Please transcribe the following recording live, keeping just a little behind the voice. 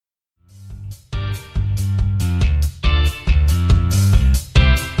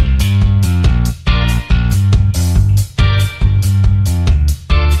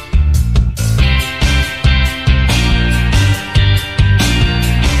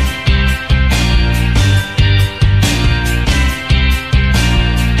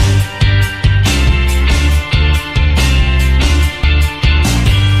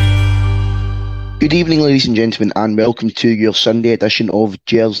Good evening, ladies and gentlemen, and welcome to your Sunday edition of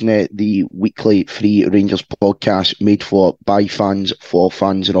Gersnet, the weekly free Rangers podcast made by fans, for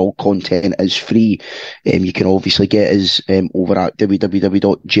fans, and all content is free. You can obviously get us over at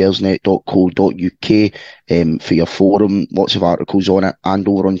www.gersnet.co.uk for your forum, lots of articles on it, and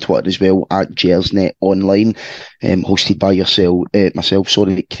over on Twitter as well at Gersnet Online, hosted by myself,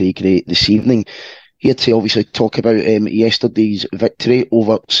 Craig Ray, this evening. Here to obviously talk about yesterday's victory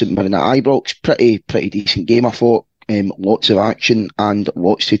over St Mirren at Ibrox. Pretty decent game, I thought. Lots of action and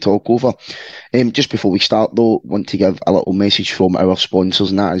lots to talk over. Just before we start though, want to give a little message from our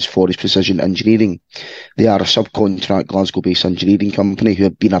sponsors, and that is Forrest Precision Engineering. They are a subcontract Glasgow-based engineering company who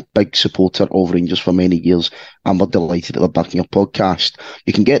have been a big supporter of Rangers for many years, and we're delighted that they're backing our podcast.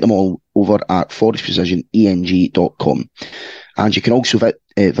 You can get them all over at forestprecisioneng.com. And you can also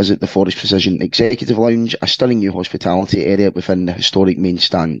visit the Forrest Precision Executive Lounge, a stunning new hospitality area within the historic main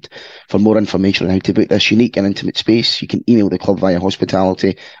stand. For more information on how to book this unique and intimate space, you can email the club via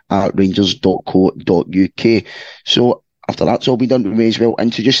hospitality@rangers.co.uk. So after that's all been done, we may as well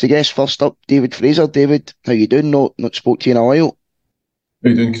introduce the guest. First up, David Fraser. David, how you doing? Not spoke to you in a while. How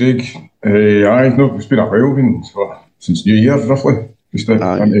you doing, Craig? It's been a while, since New Year, roughly. Just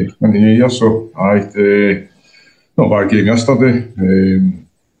into New Year, so not a bad game yesterday, and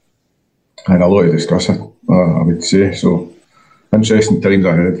a lot to discuss it, I would say. So, interesting times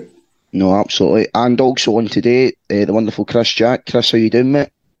ahead. No, absolutely. And also on today, the wonderful Chris Jack. Chris, how you doing, mate?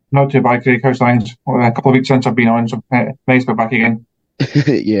 Not too bad, Craig. How's things? A couple of weeks since I've been on, so nice to be back again.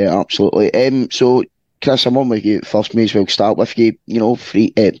 Yeah, absolutely. So, Chris, I'm on with you first. May as well start with you.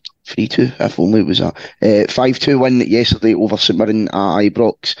 3-2, if only it was a 5-2 win yesterday over St Mirren at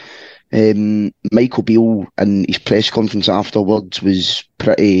Ibrox. Michael Beale in his press conference afterwards was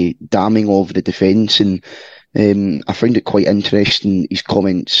pretty damning of the defence, and I found it quite interesting, his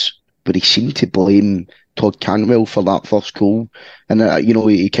comments where he seemed to blame Todd Cantwell for that first goal. And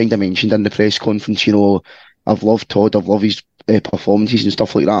he kind of mentioned in the press conference, I've loved Todd, I've loved his performances and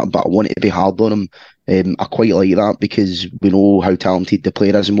stuff like that, but I want to be hard on him. I quite like that because we know how talented the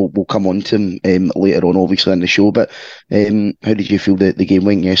player is, and we'll come on to him later on obviously in the show. But how did you feel the game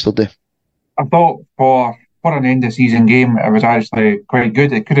went yesterday? I thought for an end of season game, it was actually quite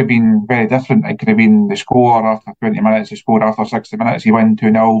good. It could have been very different. It could have been the score after 20 minutes, the score after 60 minutes. He went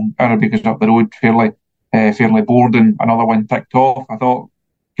 2-0. Araby goes up the road fairly bored, and another one ticked off. I thought,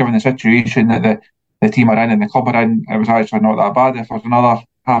 given the situation that the team are in and the club are in, it was actually not that bad. If there's another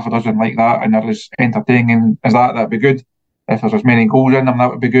half a dozen like that and they're as entertaining as that'd be good. If there's as many goals in them, that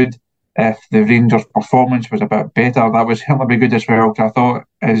would be good. If the Rangers' performance was a bit better, that would certainly be good as well. I thought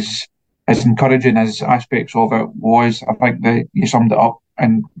as encouraging as aspects of it was, I think that you summed it up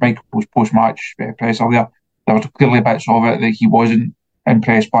in Michael's post-match press earlier. There was clearly bits of it that he wasn't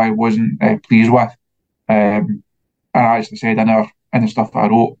impressed by, wasn't pleased with. And I actually said in the stuff that I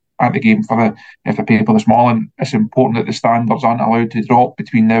wrote at the game for the paper this morning, it's important that the standards aren't allowed to drop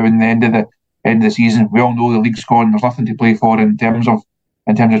between now and the end of the season. We all know the league's gone. There's nothing to play for in terms of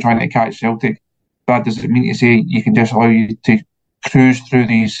trying to catch Celtic. That doesn't mean to say you can just allow you to cruise through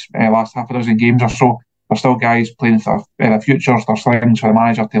these last half a dozen games or so. There's still guys playing for the futures. There's things for the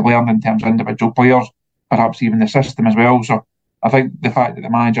manager to learn in terms of individual players, perhaps even the system as well. So I think the fact that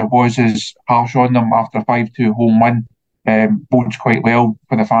the manager was as harsh on them after a 5-2 home win bodes quite well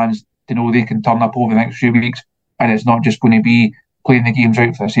for the fans to know they can turn up over the next few weeks, and it's not just going to be playing the games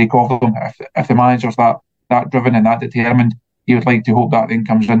out for the sake of them. If the manager's that driven and that determined, you would like to hope that then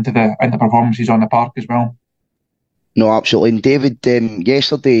comes into the performances on the park as well. No, absolutely. And David,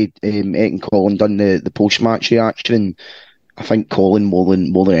 yesterday, Ed and Colin done the post-match reaction, and I think Colin more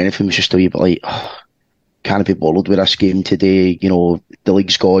than anything was just a wee bit like, can't be bothered with this game today. The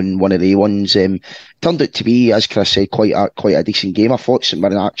league's gone, one of the ones. Turned out to be, as Chris said, quite a decent game. I thought St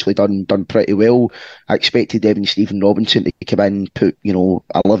Mirren actually done pretty well. I expected Devin Stephen Robinson to come in, put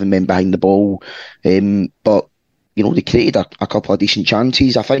 11 men behind the ball, but they created a couple of decent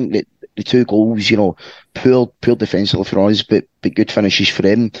chances. I think that the two goals, poor defensively for us, but good finishes for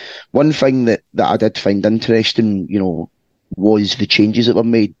them. One thing that I did find interesting, was the changes that were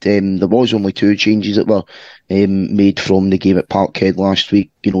made. There was only two changes that were made from the game at Parkhead last week,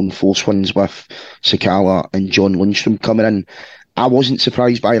 enforced ones with Sakala and John Lundstrom coming in. I wasn't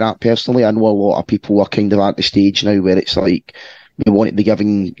surprised by that personally. I know a lot of people are kind of at the stage now where it's like, we want to be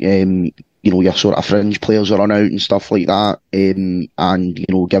giving your sort of fringe players a run out and stuff like that, and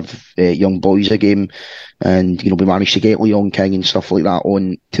give young boys a game, and we managed to get Leon King and stuff like that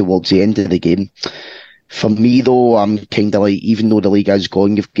on towards the end of the game. For me though, I'm kind of like, even though the league is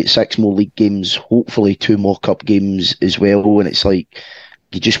gone, you've got 6 more league games, hopefully 2 more cup games as well, and it's like,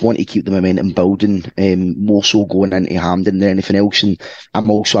 you just want to keep the momentum building, more so going into Hampden than anything else. And I'm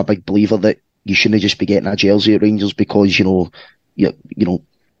also a big believer that you shouldn't just be getting a jersey at Rangers because you're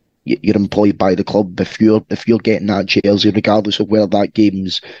employed by the club. If you're getting that jersey, regardless of whether that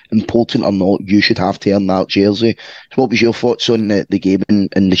game's important or not, you should have to earn that jersey. So what was your thoughts on the game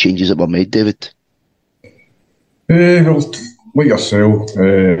and the changes that were made, David? Well, like yourself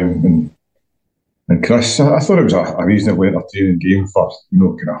and Chris, I thought it was a reasonably entertaining game for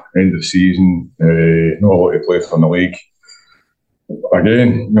kind of end of the season. Not a lot to play for in the league.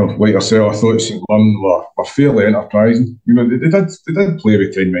 Again, like yourself, I thought St Mirren were fairly enterprising. They did play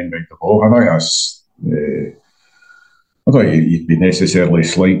with 10 men behind the ball. I think that's. I don't think you'd be necessarily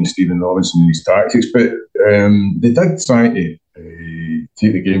slighting Stephen Robinson and his tactics, but they did try to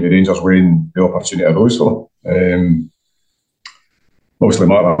take the game to Rangers when the opportunity arose for them. Obviously,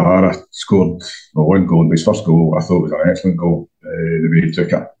 Mark O'Hara scored one goal. His first goal, I thought, was an excellent goal. The way he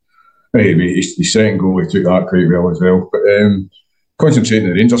took it. Anyway, his second goal, he took that quite well as well. But concentrating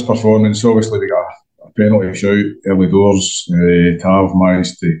on the Rangers' performance, obviously we got a penalty shout early doors. Tav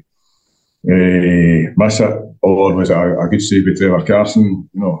managed to miss it, or was it a good save by Trevor Carson?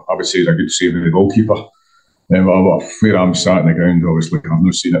 I would say it was a good save by the goalkeeper. Where I'm sat on the ground, obviously, I've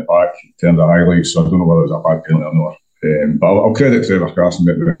not seen it back in terms of highlights, so I don't know whether it was a bad penalty or not. But I'll credit Trevor Carson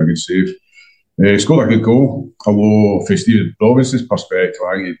with a good save. Scored a good goal, although from Stephen Robinson's perspective,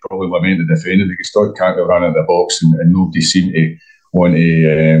 I think he'd probably lamented defending because he still can't have run into the box and nobody seemed to want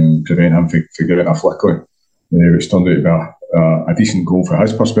to prevent him from getting a flick on, which turned out to be a decent goal from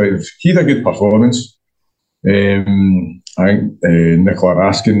his perspective. He had a good performance. I think Nicola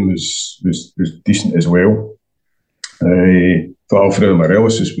Raskin was decent as well. But Alfredo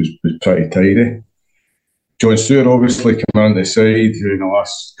Morelos was pretty tidy. John Stewart obviously came on the side in the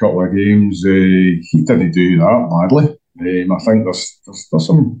last couple of games. He didn't do that badly. I think there's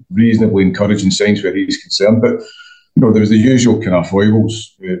some reasonably encouraging signs where he's concerned, but there was the usual kind of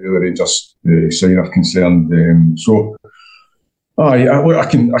foibles where the Rangers side are concerned. I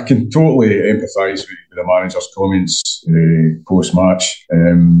can totally empathise with the manager's comments post match.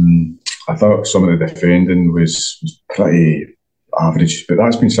 I thought some of the defending was pretty average, but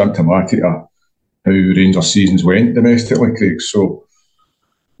that's been symptomatic of how Rangers seasons went domestically, Craig. So,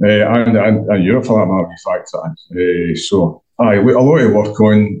 and Europe for that matter, in fact. A lot to work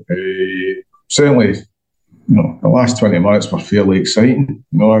on. Certainly, the last 20 minutes were fairly exciting.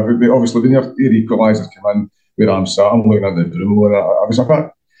 Obviously, when your equaliser came in, where I'm sat, I'm looking at the Bruno, and I was a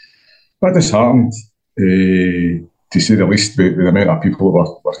bit disheartened, to say the least, with the amount of people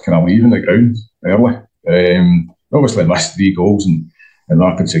that were kind of leaving the ground early. Obviously, missed 3 goals in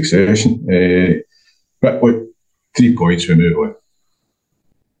rapid succession. But look, 3 points, we move on.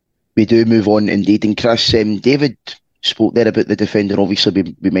 We do move on indeed. And Chris, David spoke there about the defender.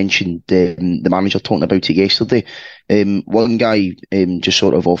 Obviously, we mentioned the manager talking about it yesterday. One guy, just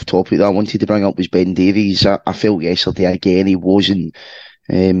sort of off topic that I wanted to bring up was Ben Davies. I felt yesterday again he wasn't,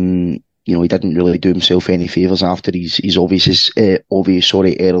 he didn't really do himself any favours after his obvious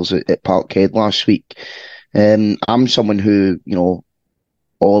errors at Parkhead last week. I'm someone who,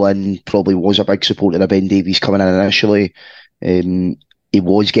 all in, probably was a big supporter of Ben Davies coming in initially. He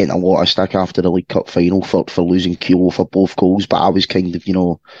was getting a lot of stick after the League Cup final for losing Kyoto for both goals, but I was kind of,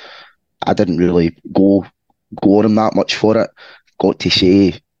 I didn't really go on him that much for it. Got to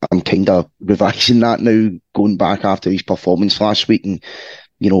say, I'm kind of revising that now, going back after his performance last week. And,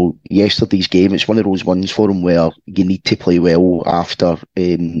 yesterday's game, it's one of those ones for him where you need to play well after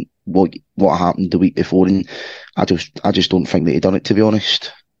what happened the week before, and I just don't think that he done it, to be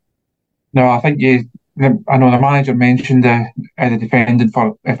honest. No, I think I know the manager mentioned the defending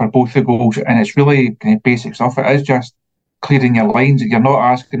for both the goals, and it's really kind of basic stuff. It is just clearing your lines. You're not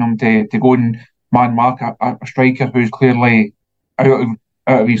asking them to go and man mark a striker who's clearly out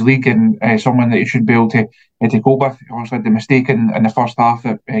of his league and someone that you should be able to cope with. Obviously, the mistake in the first half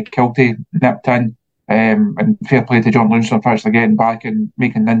that Kiltie nipped in. And fair play to John Lundstrom for actually getting back and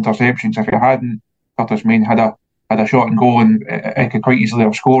making the interceptions. If he hadn't, Curtis Main had a shot and goal, and it could quite easily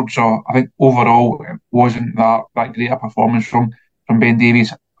have scored. So I think overall it wasn't that great a performance from Ben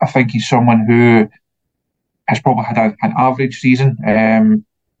Davies. I think he's someone who has probably had an average season.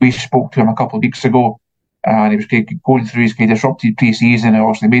 We spoke to him a couple of weeks ago, and he was going through his disrupted pre-season, and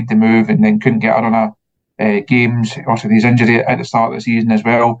obviously made the move and then couldn't get a run of games. Also, his injury at the start of the season as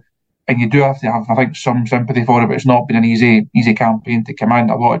well. And you do have to have, I think, some sympathy for it, but it's not been an easy campaign to come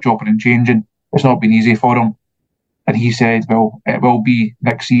in. A lot of chopping and changing. It's not been easy for him. And he said, well, it will be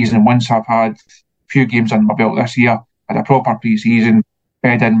next season once I've had a few games under my belt this year, had a proper pre-season,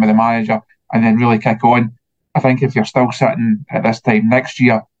 bed in with the manager, and then really kick on. I think if you're still sitting at this time next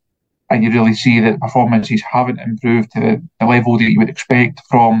year and you really see that performances haven't improved to the level that you would expect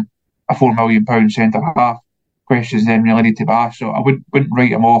from a £4 million centre half, questions then really need to be asked. So I wouldn't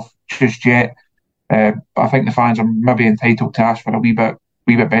write him off just yet. But I think the fans are maybe entitled to ask for a wee bit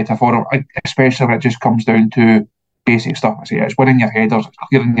better for him, especially when it just comes down to basic stuff. I say it's winning your headers, it's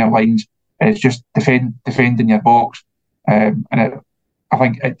clearing your lines, it's just defending your box. I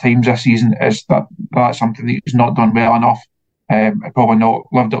think at times this season that's something that he's not done well enough. Probably not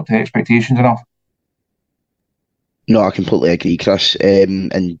lived up to expectations enough. No, I completely agree, Chris.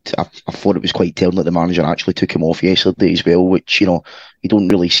 And I thought it was quite telling that the manager actually took him off yesterday as well, which, you don't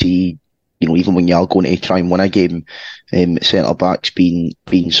really see, even when you are going to try and win a game, centre-backs being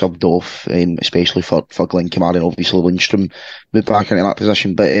subbed off, especially for Glenn Kamara, and obviously Lundstrom moved back into that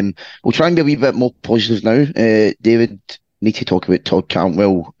position. But we'll try and be a wee bit more positive now. David, need to talk about Todd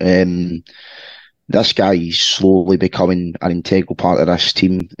Cantwell. This guy is slowly becoming an integral part of this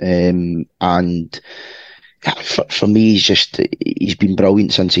team. And for me, he's been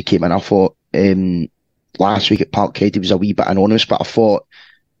brilliant since he came in. I thought last week at Parkhead he was a wee bit anonymous, but I thought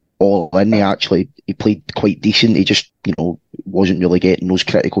all in he played quite decent. He just wasn't really getting those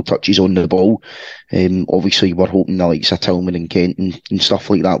critical touches on the ball. Obviously we're hoping the likes of Tillman and Kent and stuff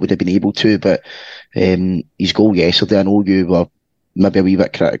like that would have been able to, but his goal yesterday, I know you were maybe a wee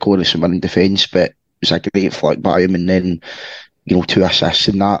bit critical of the St Mirren defence, but it was a great flick by him, and then 2 assists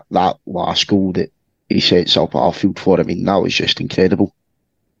in that last goal that he sets up at our field for. I mean, that was just incredible.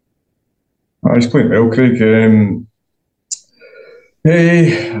 He's playing well, Craig.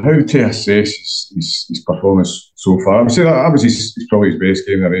 How to assess his performance so far? I would say that was probably his best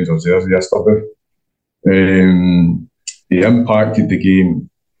game in the Rangers jersey yesterday. He impacted the game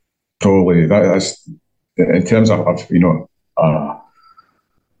probably. That's in terms of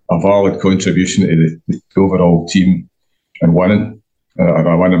a valid contribution to the overall team and winning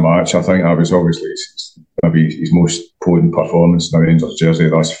a winning match. I think that was obviously maybe his most potent performance in the Rangers jersey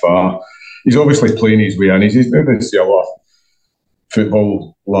thus far. He's obviously playing his way in. He's maybe see a lot of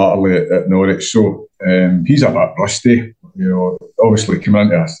football latterly at Norwich, so he's a bit rusty. Obviously coming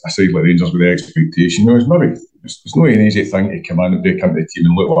into a side like Rangers with the expectation, it's not an easy thing to come in and break into the team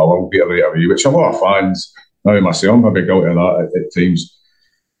and look like a little bit right away, which a lot of fans, now myself, I'm a big guilty of that at times,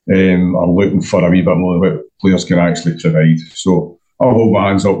 are looking for a wee bit more than what players can actually provide. So I'll hold my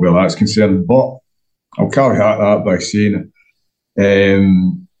hands up where that's concerned, but I'll caveat that by saying,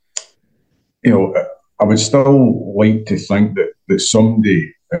 I would still like to think that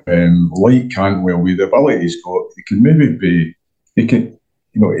somebody like Cantwell, with the ability he's got,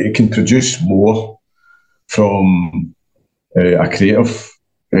 he can produce more from a creative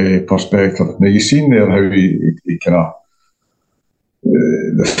perspective. Now you've seen there how he kind of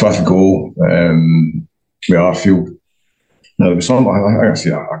the 5th goal with Arfield. Now there was something I see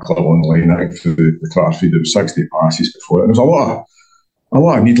a club online, I think through the Twitter feed, there was 60 passes before it, and there was a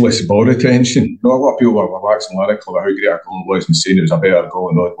lot of needless ball retention. A lot of people were waxing lyrical about how great a goal it was and saying it was a better goal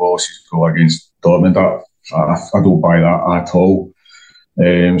than Rod Wallace's goal against Dortmund. I don't buy that at all.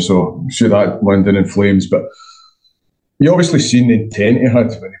 So shoot that one down in flames. But you obviously seen the intent he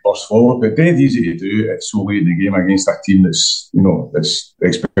had when he burst forward. But dead easy to do it so late in the game against a team that's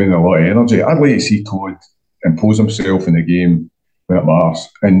expending a lot of energy. I'd like to see Todd impose himself in the game when it matters.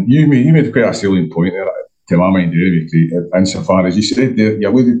 And you made quite a salient point there. To my mind, insofar as you said, you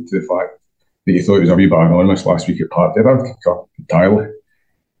alluded to the fact that you thought it was a wee bit anonymous last week at Parkhead. I would concur entirely.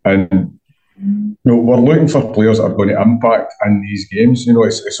 And we're looking for players that are going to impact in these games.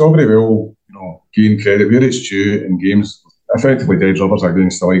 It's all very well, gain credit where it's due in games effectively dead rubbers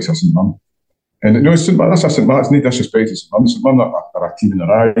against the likes of St Mirren. And that's a St Mirren. It's no disrespect to St Mirren. St Mirren are a team in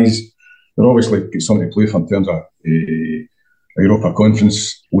their eyes. They're obviously got something to play for in terms of a Europa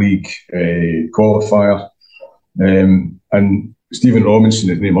Conference League qualifier. And Stephen Robinson,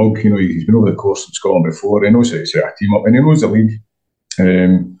 his name Hug, he's been over the course in Scotland before. He knows how to set a team up and he knows the league.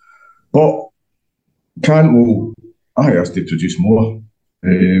 But Cantwell, I think he has to produce more.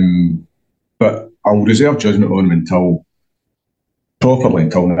 But I'll reserve judgment on him until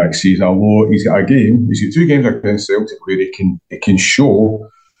next season. Although he's got 2 games against Celtic where he can show,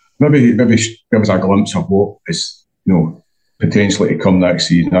 maybe give us a glimpse of what is, potentially to come next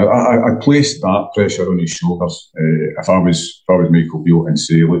season. I'd place that pressure on his shoulders if I was Michael Beale and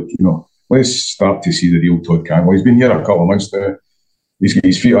say, look, let's start to see the real Todd Cantwell. He's been here a couple of months now. He's got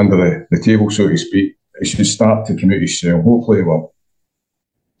his feet under the table, so to speak. He should start to come out his shell. Hopefully he will.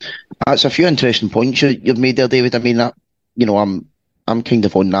 That's a few interesting points you've made there, David. I mean, I'm kind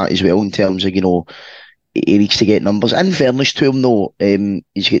of on that as well in terms of, he needs to get numbers. In fairness to him, though,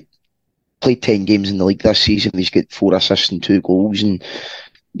 he's got played 10 games in the league this season. He's got 4 assists and 2 goals. And,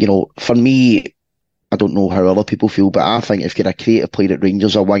 for me, I don't know how other people feel, but I think if you're a creative player at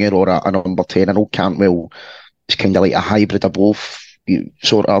Rangers, a winger or a number 10, I know Cantwell is kind of like a hybrid of both,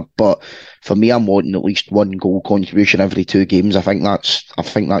 sort of. But for me, I'm wanting at least 1 goal contribution every 2 games. I think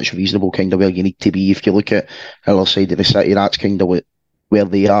that's reasonable, kind of where you need to be. If you look at the other side of the city, that's kind of where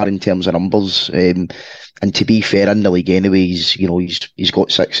they are in terms of numbers. And to be fair, in the league anyway, he's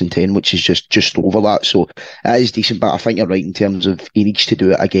got 6 and 10, which is just over that. So it is decent, but I think you're right in terms of he needs to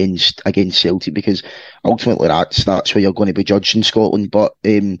do it against Celtic, because ultimately that's where you're going to be judged in Scotland. But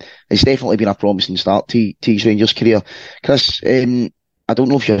it's definitely been a promising start to his Rangers career. Chris, I don't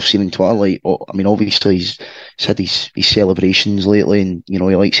know if you've seen on Twitter, obviously he's had his celebrations lately, and he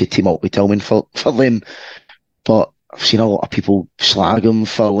likes to team up with Tillman for them. But I've seen a lot of people slag him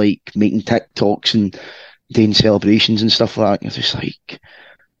for making TikToks and doing celebrations and stuff like that. And it's just like,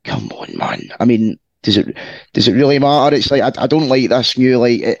 come on, man. I mean, does it really matter? It's like, I don't like this new,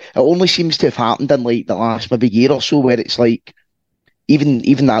 it only seems to have happened in the last maybe year or so, where it's like, even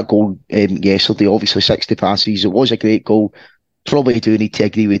that goal yesterday, obviously 60 passes, it was a great goal. Probably do need to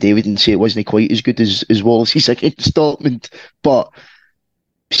agree with David and say it wasn't quite as good as Wallace's against Dortmund, but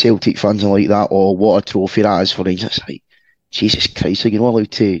Celtic fans are like that, or what a trophy that is for Rangers. It's like, Jesus Christ, are you not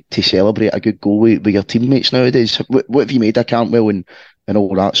allowed to celebrate a good goal with your teammates nowadays? What have you made of Cantwell and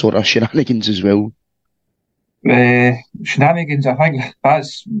all that sort of shenanigans as well? Shenanigans, I think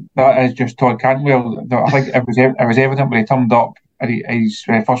that is just Todd Cantwell. I think it was evident when he turned up at his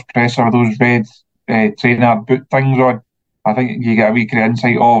first presser with those red trainer boot things on. I think you get a wee kind of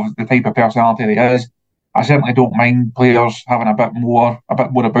insight of the type of personality that he is. I certainly don't mind players having a bit more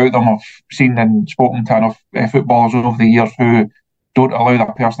about them. I've seen and spoken to enough footballers over the years who don't allow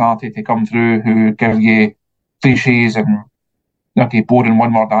their personality to come through, who give you cliches and boring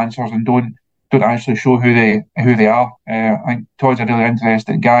one-word answers and don't actually show who they are. I think Todd's a really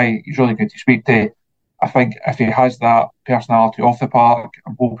interesting guy. He's really good to speak to. I think if he has that personality off the park,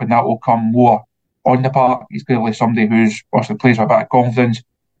 I'm hoping that will come more on the park. He's clearly somebody who's also plays with a bit of confidence.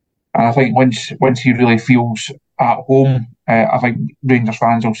 And I think once he really feels at home, I think Rangers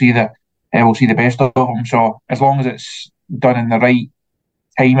fans will see the best of him. So as long as it's done in the right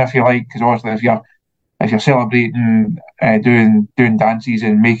time, if you like, because obviously if you're celebrating, doing dances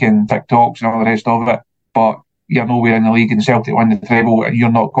and making TikToks and all the rest of it, but you're nowhere in the league and Celtic win the treble and you're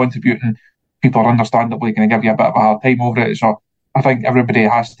not contributing, people are understandably going to give you a bit of a hard time over it. So I think everybody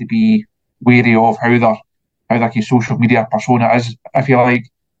has to be wary of how their social media persona is, if you like.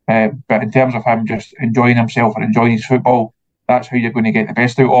 But in terms of him just enjoying himself and enjoying his football, that's how you're going to get the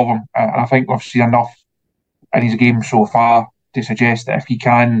best out of him. And I think we've seen enough in his game so far to suggest that if he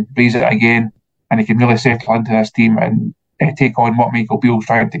can raise it again and he can really settle into this team and take on what Michael Beale's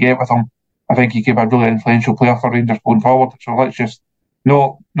trying to get with him, I think he could be a really influential player for Rangers going forward. So let's just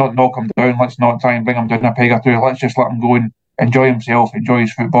not knock him down. Let's not try and bring him down a peg or two. Let's just let him go and enjoy himself, enjoy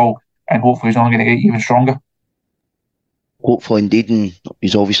his football, and hopefully he's only going to get even stronger. Hopefully indeed, and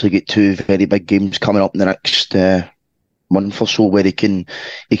he's obviously got 2 very big games coming up in the next month or so where he can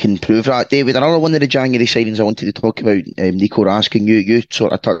prove that. David, another one of the January signings I wanted to talk about, Nico Raskin. You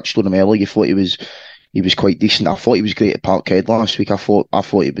sort of touched on him earlier. You thought he was quite decent. I thought he was great at Parkhead last week. I thought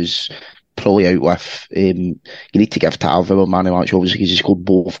he was probably out with. You need to give Tav our man of the match, obviously, because he scored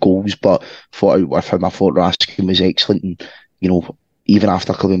both goals. But I thought out with him. I thought Raskin was excellent, and even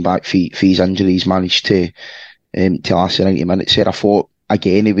after coming back for his injury, he's managed to last the 90 minutes there. I thought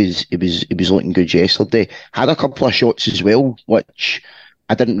again he was looking good yesterday. Had a couple of shots as well, which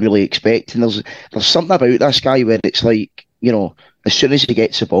I didn't really expect. And there's something about this guy where it's like, as soon as he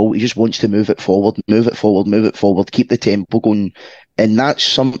gets the ball, he just wants to move it forward, keep the tempo going. And that's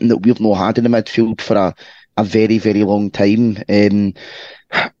something that we've not had in the midfield for a very, very long time.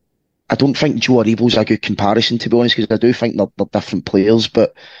 I don't think Joe Aribo's a good comparison, to be honest, because I do think they're different players,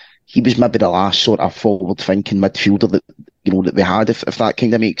 but he was maybe the last sort of forward-thinking midfielder that we had, if that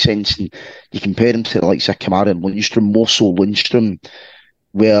kind of makes sense. And you compare him to the likes of Kamara and Lundstrom, more so Lundstrom,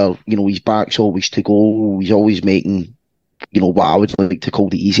 where his back's always to goal. He's always making what I would like to call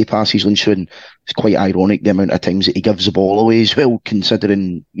the easy passes. Lundstrom, it's quite ironic the amount of times that he gives the ball away as well,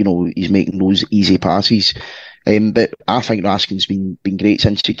 considering he's making those easy passes. But I think Raskin's been great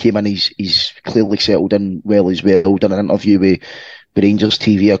since he came in. He's clearly settled in well as well. Done an interview with Rangers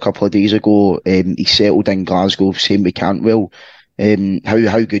TV a couple of days ago. He settled in Glasgow, same with Cantwell.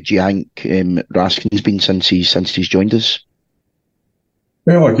 How good do you think Raskin's been since he's joined us?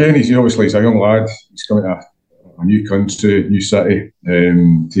 Well, again, he's a young lad. He's coming to a new country, new city.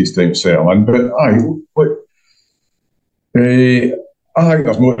 Takes time to settle in. But I think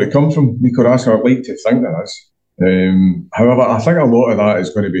there's more to come from Nico Rask. I'd like to think there is. However, I think a lot of that is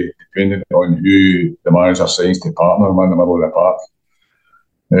going to be dependent on who the manager signs to partner him in the middle of the park.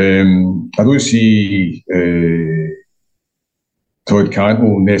 I don't see Todd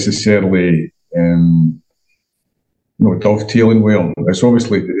Cantwell necessarily dovetailing well. It's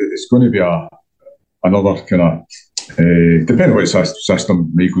obviously it's going to be another kind of depending on what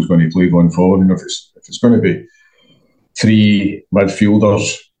system Michael's going to play going forward. If it's going to be three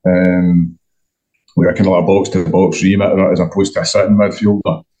midfielders, like a kind of like a box-to-box remit as opposed to a sitting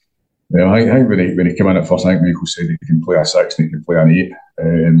midfielder. I think when he came in at first, I think Michael said he can play a 6 and he can play an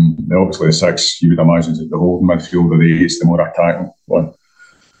 8. Obviously the 6, you would imagine, is the holding midfielder, the 8's the more attacking one.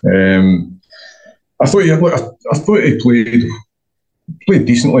 I thought he played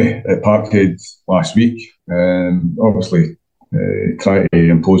decently at Parkhead last week. Obviously trying to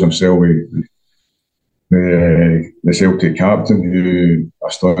impose himself with the Celtic captain, who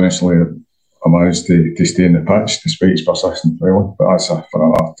astonishingly managed to stay in the pitch despite his persistent failing, but that's for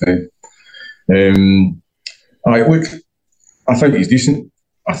another time. I think he's decent.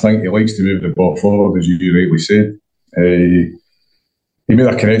 I think he likes to move the ball forward, as you rightly said. He made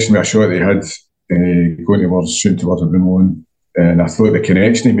a connection with a shot that he had going towards a Broomloan, and I thought the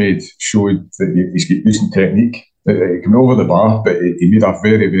connection he made showed that he's got decent technique. He came over the bar, but he made a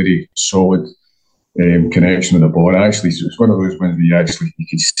very, very solid connection with the ball. Actually, so it's one of those ones where you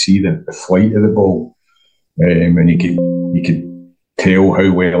could see the flight of the ball, and you could tell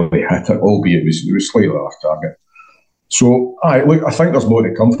how well he hit it, albeit it was slightly off target. So, I think there's more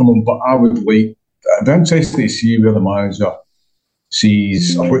to come from him, but I'd be interested to see where the manager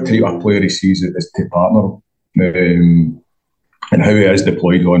sees, or what type of player he sees as to partner him, and how he is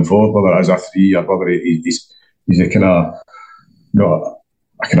deployed going forward, whether it is a 3 or whether he's a kind of,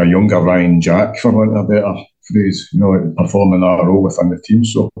 a kind of younger Ryan Jack, for want of a better phrase, performing that role within the team.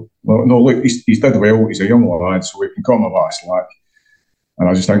 So, he's did well. He's a young lad, so we can cut him a lot of slack. And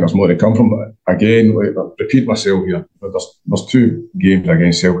I just think there's more to come from it. Again, I repeat myself here, but there's 2 games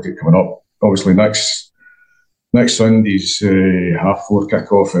against Celtic coming up. Obviously, next Sunday's 4:30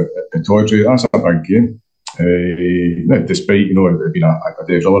 kick-off at Tawdry. That's a big game. Despite, it being a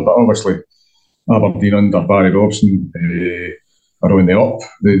day's early, but obviously Aberdeen under Barry Robson are on the up.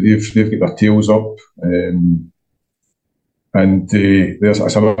 They've got their tails up, and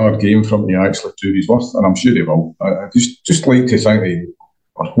it's another game for him to actually do his worth, and I'm sure he will. I just like to think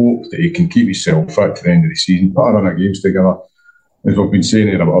I hope that he can keep himself fit to the end of the season, put a run of games together, as we've been saying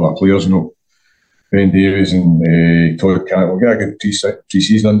here about other players. Ben Davies and Todd Cantwell will get a good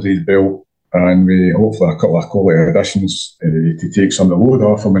pre-season under his belt, and we hopefully a couple of quality additions to take some of the load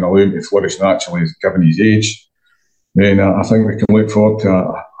off him and allow him to flourish naturally, given his age. Then I think we can look forward to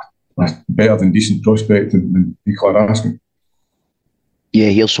a better than decent prospect than people are asking. Yeah,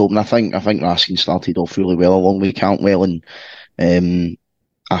 here's hoping. I think Raskin started off really well along with Cantwell, and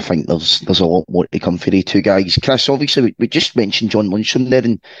I think there's a lot more to come for the 2 guys. Chris, obviously we just mentioned John Lundstram there,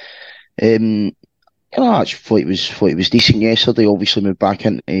 and I actually thought he was decent yesterday. Obviously moved back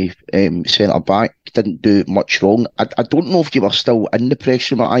into centre back, didn't do much wrong. I don't know if you were still in the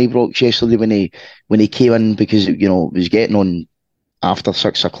press room at Ibrox yesterday when he came in, because it was getting on after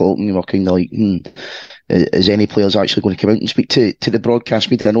 6 o'clock, and you were kind of like, is any players actually going to come out and speak to the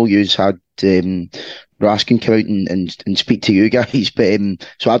broadcast media? I know you had Raskin come out and speak to you guys, but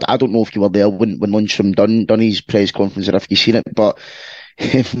so I don't know if you were there when Lundstram done his press conference, or if you seen it, but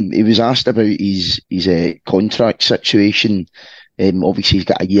he was asked about his contract situation. Obviously he's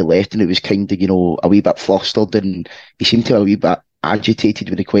got a year left, and it was kind of a wee bit flustered, and he seemed to be a wee bit agitated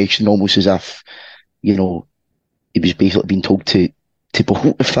with the question, almost as if he was basically being told to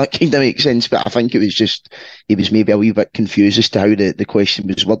bolt, if that kind of makes sense. But I think it was just, he was maybe a wee bit confused as to how the question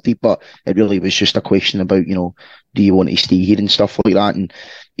was worded, but it really was just a question about, do you want to stay here and stuff like that. And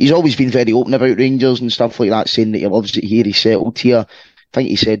he's always been very open about Rangers and stuff like that, saying that he loves it here, he's settled here. I think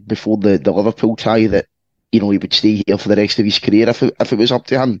he said before the Liverpool tie that, he would stay here for the rest of his career if it was up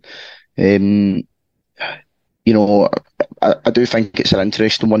to him. I do think it's an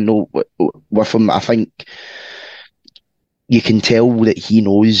interesting one though with him. I think you can tell that he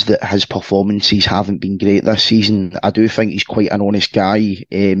knows that his performances haven't been great this season. I do think he's quite an honest guy,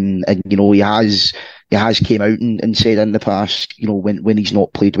 and he has came out and said in the past, when he's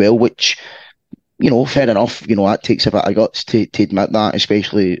not played well, which, fair enough. That takes a bit of guts to admit that,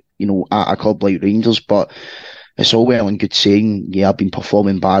 especially at a club like Rangers. But it's all well and good saying, yeah, I've been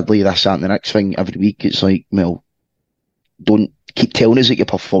performing badly, this, that, and the next thing every week. It's like, well, don't keep telling us that you're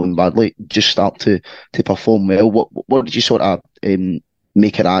performing badly. Just start to perform well. What did you sort of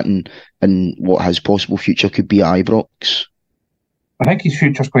make of that, and what his possible future could be at Ibrox? I think his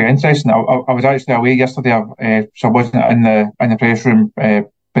future's quite interesting. I was actually away yesterday, so I wasn't in the press room by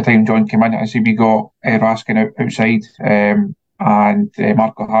the time John came in. I see we got Raskin outside and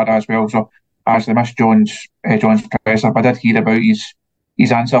Marco Hara as well. So I actually missed John's presser, but I did hear about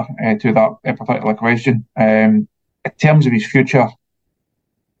his answer to that particular question. In terms of his future,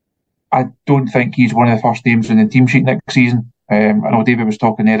 I don't think he's one of the first names on the team sheet next season. I know David was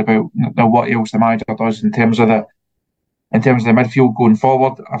talking there about what else the manager does in terms of the midfield going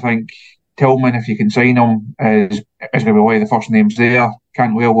forward. I think Tillman, if you can sign him, is going to be one of the first names there.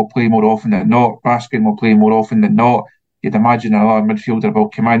 Cantwell will play more often than not. Raskin will play more often than not. You'd imagine another midfielder will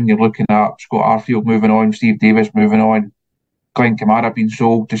come in. You're looking at Scott Arfield moving on, Steve Davis moving on, Glenn Kamara being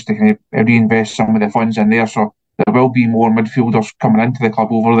sold just to kind of reinvest some of the funds in there. So there will be more midfielders coming into the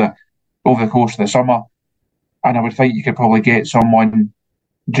club over the course of the summer. And I would think you could probably get someone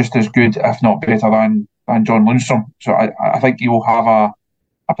just as good, if not better, than John Lundstrom. So I think he will have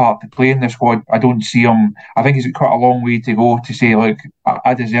a part to play in the squad. I don't see him. I think he's got quite a long way to go to say, look,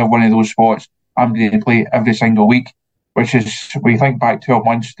 I deserve one of those spots. I'm going to play every single week, which is, when you think back 12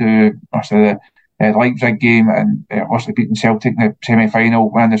 months to the Leipzig game and obviously beating Celtic in the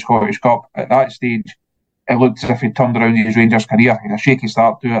semi-final, winning the Scottish Cup. At that stage, it looked as if he'd turned around his Rangers career. He had a shaky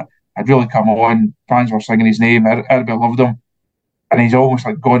start to it. Had really come on. Fans were singing his name. Everybody loved him. And he's almost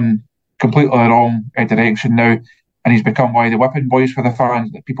like gone completely the wrong direction now. And he's become one of the whipping boys for the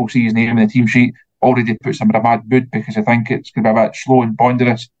fans. That people see his name in the team sheet, already puts them in a bad mood because I think it's going to be a bit slow and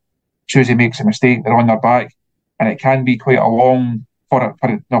ponderous. As soon as he makes a mistake, they're on their back. And it can be quite a long, for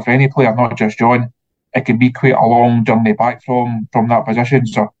any player, not just John, it can be quite a long journey back from that position.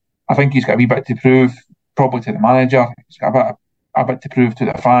 So I think he's got a wee bit to prove, probably to the manager. He's got a bit to prove to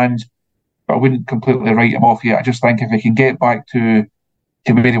the fans, but I wouldn't completely write him off yet. I just think if he can get back to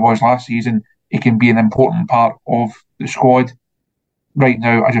where he was last season, he can be an important part of the squad. Right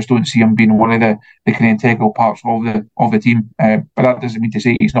now, I just don't see him being one of the kind of integral parts of the team. But that doesn't mean to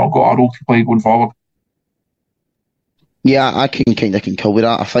say he's not got a role to play going forward. Yeah, I can kind of concur with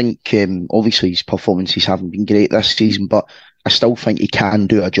that. I think obviously his performances haven't been great this season, but I still think he can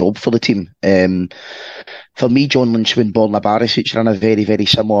do a job for the team. For me, John Lundstrom and Borna Barisic are in a very, very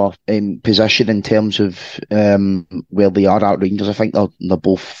similar position in terms of where they are at Rangers. I think they're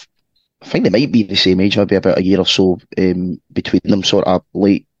both, I think they might be the same age, maybe about a year or so between them, sort of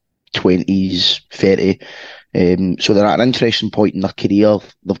late 20s, 30. So they're at an interesting point in their career.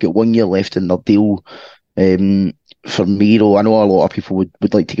 They've got 1 year left in their deal. For me, though, I know a lot of people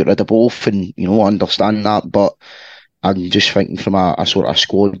would like to get rid of both, and I understand that, but I'm just thinking from a sort of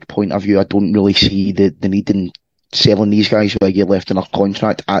squad point of view, I don't really see the need in selling these guys with a year left in their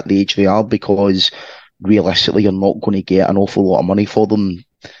contract at the age they are, because realistically you're not going to get an awful lot of money for them,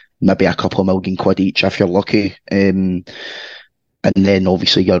 maybe a couple of million quid each if you're lucky. And then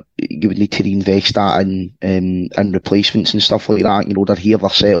obviously you would need to reinvest that in replacements and stuff like that. They're here, they're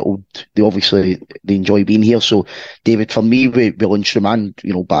settled. They enjoy being here. So, David, for me, with Lundstrom and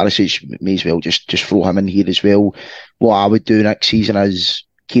Barisic, may as well just throw him in here as well. What I would do next season is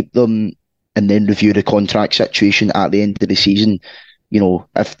keep them and then review the contract situation at the end of the season.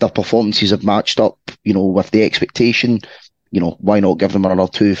 If their performances have matched up, with the expectation, why not give them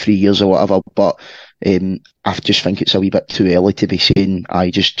another 2-3 years or whatever? But I just think it's a wee bit too early to be saying,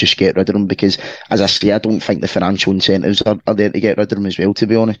 just get rid of them, because, as I say, I don't think the financial incentives are there to get rid of them as well, to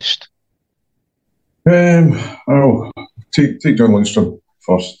be honest. I'll take John Lundstrom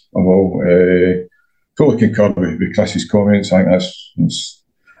first of all. Totally concur with Chris's comments. I think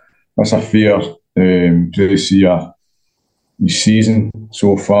that's a fair to see his season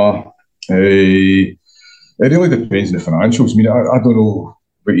so far. It really depends on the financials. I mean, I don't know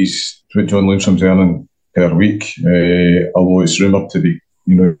what John Lundstrom's earning per week, although it's rumoured to be,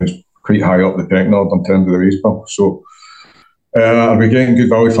 it's quite high up the pecking order in terms of the wage bill. So, are we getting good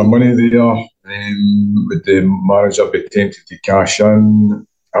value for money there? Would the manager be tempted to cash in?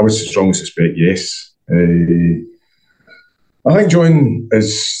 I would strongly suspect yes. I think John's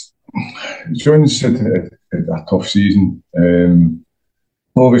had a tough season.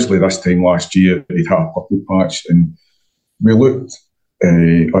 Obviously, this time last year, he'd had a purple patch, and we looked,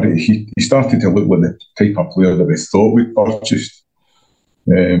 or he started to look like the type of player that we thought we'd purchased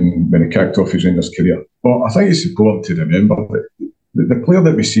when he kicked off his Rangers career. But I think it's important to remember that the player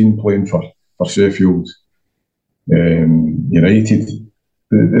that we've seen playing for Sheffield United,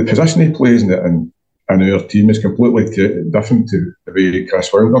 the position he plays in our team is completely different to the way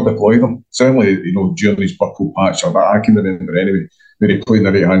Chris Wilder deployed him. Certainly, during his purple patch, or that I can remember anyway, where he played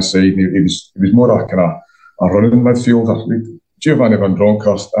on the right hand side, he was more a kind of a running midfielder. Giovanni Van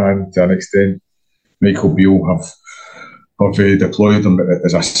Bronckhorst and, to an extent, Michael Beale have have deployed him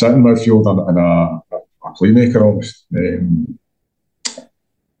as a sitting midfielder and a playmaker almost.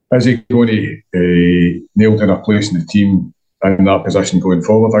 Is he going to nail down a place in the team in that position going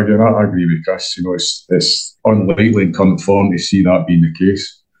forward? Again, I agree with Chris. It's unlikely in current form to see that being the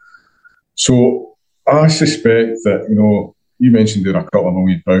case. So I suspect that, you mentioned there a couple of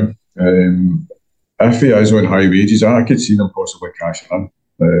 £1 million. If he is on high wages, I could see them possibly cashing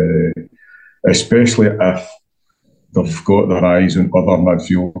in, especially if they've got their eyes on other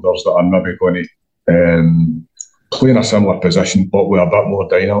midfielders that are maybe going to play in a similar position but with a bit more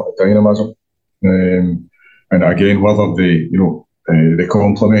dynamism. And again, whether they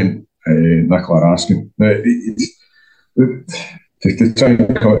complement Nicola Raskin. To try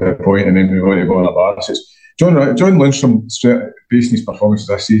and come to the point and then we want to go on a basis. John Lundstrom, based on his performances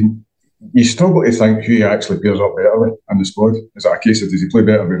this season, you struggle to think who he actually pairs up better with in the squad. Is it a case of does he play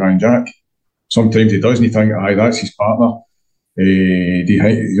better with Ryan Jack? Sometimes he does, and you think, aye, that's his partner.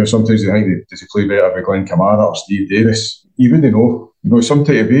 Sometimes you think, does he play better with Glenn Kamara or Steve Davis? You wouldn't know.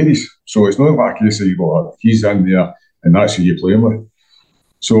 Sometimes it varies. So it's not like a case of you go, he's in there and that's who you're playing with.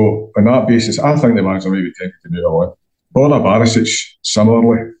 So on that basis, I think the manager may be tempted to move on. Borna Barisic,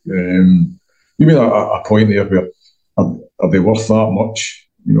 similarly. You made a point there where are they worth that much,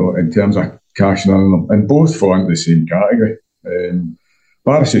 in terms of cashing in on them? And both fall into the same category.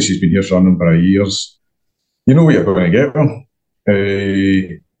 Barisic has been here for a number of years. You know what you're going to get with him.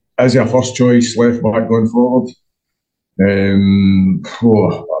 Is he a first choice left back going forward? I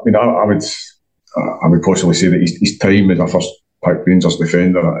would possibly say that his time as a first pick Rangers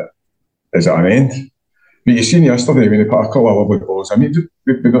defender is at an end. But you seen yesterday when he put a couple of lovely balls. I mean,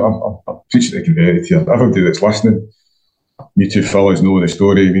 I'm preaching to convert here. Everybody that's listening, you two fellas know the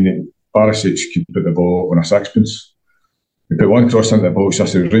story. I mean, Barisic could put the ball on a sixpence. He put one cross into the box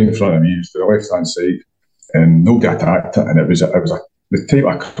just right in front of me, to the left hand side, and nobody attacked it. And it was the type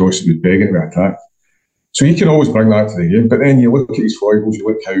of cross that was begging to be attacked. So he can always bring that to the game. But then you look at his foibles, you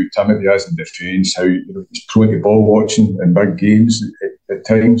look how timid he is in defence, how he's prone to ball watching in big games at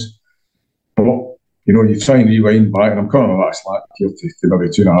times. But you try and rewind back, and I'm cutting a lot of slack here to maybe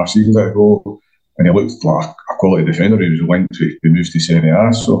 2.5 seasons ago, and he looked like a quality defender. He was linked to be moved to Serie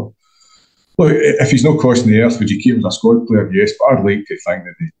A. So, look, if he's not costing the earth, would you keep him as a squad player? Yes, but I'd like to think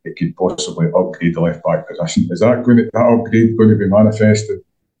that they could possibly upgrade the left back position. Is that upgrade going to be manifested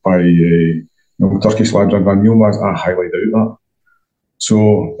by Turkish lads and Van Yilmaz? I highly doubt that.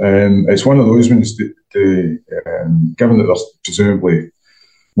 So it's one of those ones that, given that there's presumably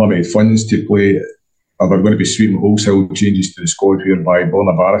limited funds to play, are there going to be sweeping wholesale changes to the squad whereby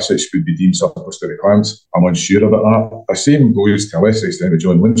Borna Barisic would be deemed surplus to requirements? I'm unsure about that. The same goes to a lesser extent with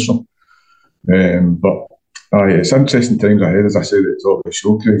John Lundstrom. But it's interesting times ahead, as I said at the top of the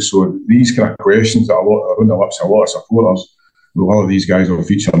show, Craig. So these kind of questions that are on the lips of a lot of supporters, a lot of these guys will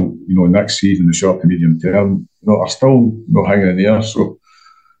feature, next season, the short to medium term, are still hanging in the air. So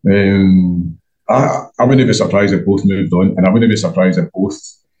I wouldn't be surprised if both moved on, and I wouldn't be surprised if both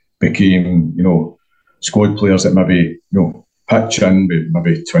became, squad players that maybe, pitch in with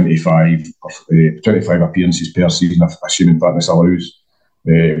maybe 25 appearances per season, assuming fitness allows,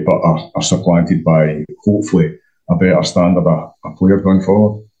 but are supplanted by, hopefully, a better standard of player going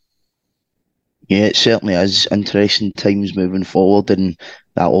forward. Yeah, it certainly is interesting times moving forward, and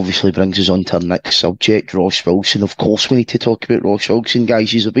that obviously brings us on to our next subject, Ross Wilson. Of course, we need to talk about Ross Wilson,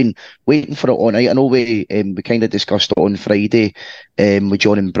 guys. You've been waiting for it all night. I know we kind of discussed it on Friday with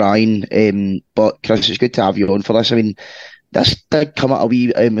John and Brian, but Chris, it's good to have you on for this. I mean, this did come at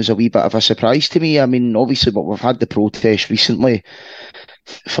as a wee bit of a surprise to me. I mean, obviously, but we've had the protest recently.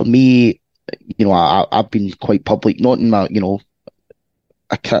 For me, I've been quite public, not in my,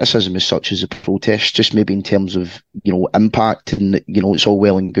 a criticism as such as a protest, just maybe in terms of, impact, and, it's all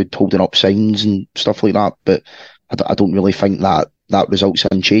well and good holding up signs and stuff like that, but I don't really think that results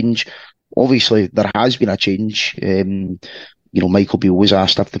in change. Obviously, there has been a change. Michael Beale was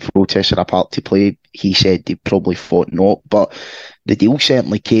asked if the protests had a part to play. He said he probably thought not, but the deal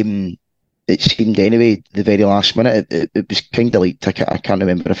certainly came, it seemed anyway, the very last minute. It was kind of like, I can't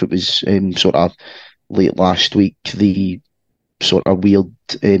remember if it was sort of late last week, the sort of weird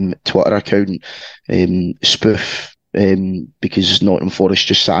Twitter account spoof, because Nottingham Forest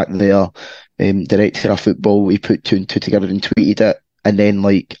just sat there, director of football, he put 2 and 2 together and tweeted it, and then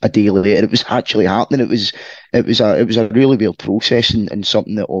like a day later it was actually happening. It was a really weird process, and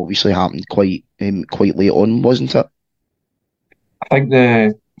something that obviously happened quite late on, wasn't it? I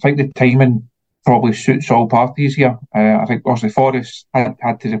think the timing probably suits all parties here. I think obviously Forrest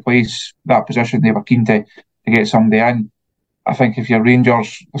had to replace that position. They were keen to get somebody in. I think if you're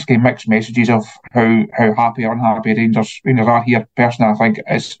Rangers, there's kind of mixed messages of how happy or unhappy Rangers are here. Personally, I think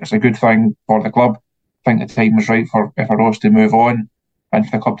it's a good thing for the club. I think the time was right for Ross to move on and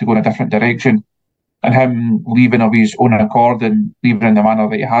for the club to go in a different direction. And him leaving of his own accord and leaving in the manner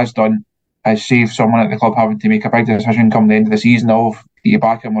that he has done has saved someone at the club having to make a big decision come the end of the season of do you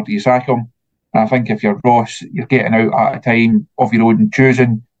back him or do you sack him. And I think if you're Ross, you're getting out at a time of your own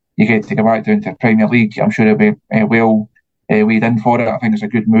choosing. You get to go back down to the Premier League. I'm sure he'll be well weighed in for it. I think it's a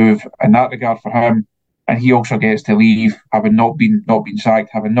good move in that regard for him. And he also gets to leave having not been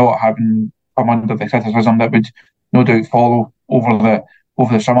sacked, having come under the criticism that would no doubt follow over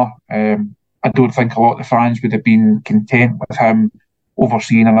the summer. I don't think a lot of the fans would have been content with him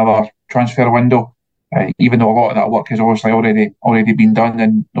overseeing another transfer window, even though a lot of that work has obviously already been done,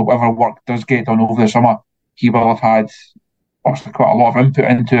 and whatever work does get done over the summer, he will have had obviously quite a lot of input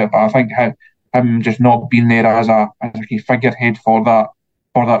into it. But I think him just not being there as a key figurehead for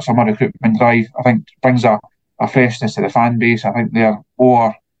that summer recruitment drive, I think brings a freshness to the fan base. I think they're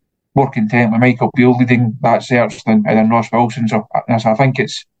more content with Michael Beale leading that search than Ross Wilson. So I think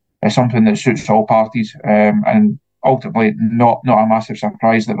it's something that suits all parties, and ultimately not a massive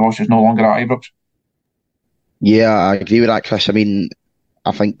surprise that Ross is no longer at Ibrox. Yeah, I agree with that, Chris. I mean,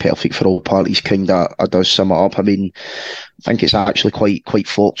 I think perfect for all parties kind of does sum it up. I mean, I think it's actually quite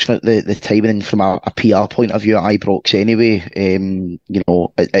fortunate the timing from a PR point of view at Ibrox anyway.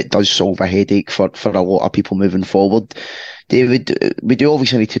 It does solve a headache for a lot of people moving forward. David, we do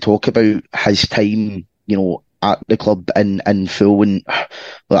obviously need to talk about his time, at the club in full. And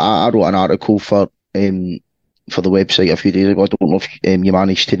I wrote an article for the website a few days ago. I don't know if you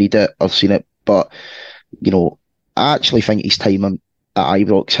managed to read it or seen it, but I actually think his time at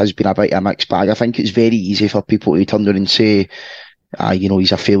Ibrox has been a bit of a mixed bag. I think it's very easy for people to turn around and say,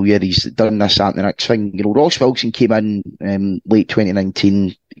 he's a failure, he's done this, that and the next thing. Ross Wilson came in late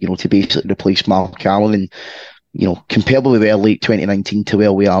 2019, to basically replace Mark Allen, and compared with where late 2019 to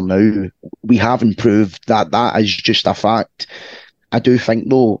where we are now, we have improved. That is just a fact. I do think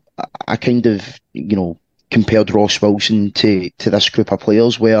though, I kind of, compared Ross Wilson to this group of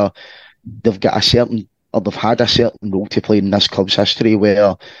players where they've got they've had a certain role to play in this club's history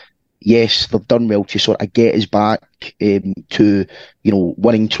where, yes, they've done well to sort of get us back to,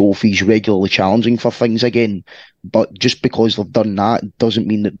 winning trophies, regularly challenging for things again. But just because they've done that doesn't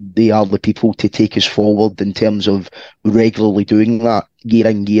mean that they are the people to take us forward in terms of regularly doing that year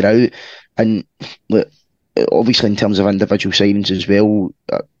in, year out. And obviously in terms of individual signings as well,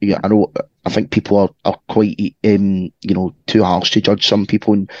 I think people are quite, too harsh to judge some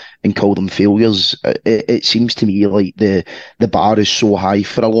people and call them failures. It seems to me like the bar is so high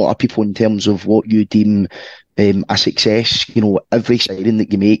for a lot of people in terms of what you deem a success. Every signing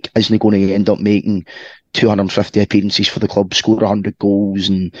that you make isn't going to end up making 250 appearances for the club, score 100 goals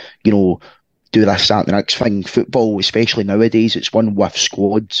and, do this, that, and the next thing. Football, especially nowadays, it's won with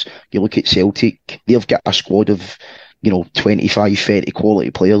squads. You look at Celtic, they've got a squad of, 25, 30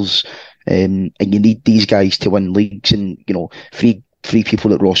 quality players, and you need these guys to win leagues. And, three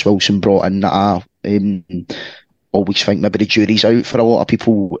people that Ross Wilson brought in that are, always think maybe the jury's out for a lot of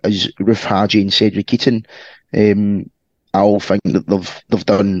people is Roof Haji and Cedric Eaton. I all think that they've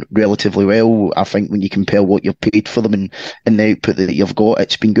done relatively well. I think when you compare what you've paid for them and the output that you've got,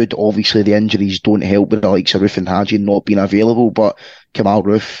 it's been good. Obviously, the injuries don't help with the likes of Roof and Haji not being available, but Kamal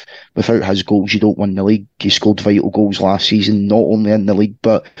Roof, without his goals, you don't win the league. He scored vital goals last season, not only in the league,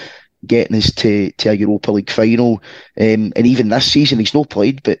 but getting us to a Europa League final. And even this season, he's not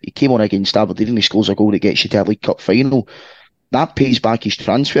played, but he came on against Aberdeen and he scores a goal that gets you to a League Cup final. That pays back his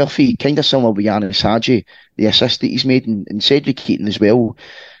transfer fee, kind of similar with Yanis Hadji, the assist that he's made, and Cedric Keaton as well.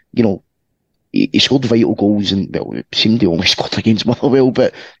 He scored vital goals, and it seemed he only scored against Motherwell,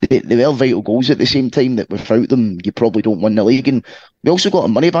 but they were vital goals at the same time that without them, you probably don't win the league. And we also got our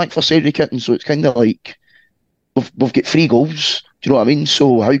money back for Cedric Keaton, so it's kind of like we've got 3 goals. Do you know what I mean?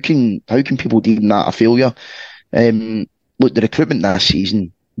 So how can people deem that a failure? Look, the recruitment this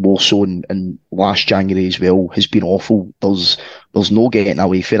season, more so in last January as well, has been awful. There's no getting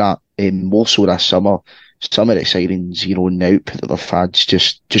away for that. More so this summer, some of the signings, and the output that they've had's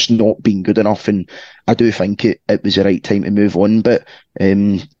just not been good enough. And I do think it was the right time to move on. But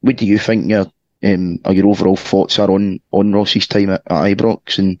what do you think your overall thoughts are on Ross's time at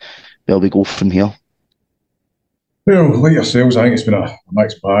Ibrox and where we go from here? Well, like yourselves, I think it's been a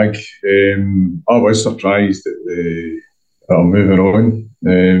mixed bag. I was surprised at I'm moving on.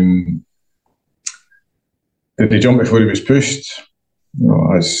 Did he jump before he was pushed?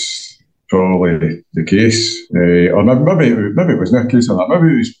 That's probably the case. Or maybe it wasn't a case of that.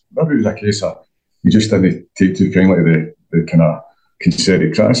 Maybe it was a case of he just didn't take too kindly to the kind of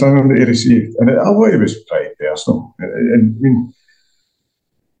consecutive criticism that he received, and a lot of it was pretty personal. And I mean,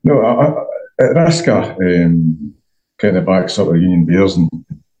 at risk of getting the back sort of Union Bears and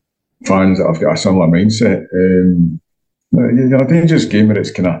fans that have got a similar mindset, you're in a dangerous game where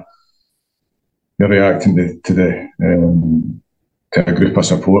it's kind of you're reacting to the kind of group of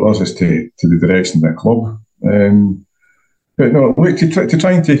supporters as to the direction of the club. But no, look, to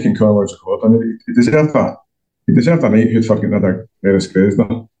try and take in Connor's record, I mean, he deserved a knighthood for getting rid of Eris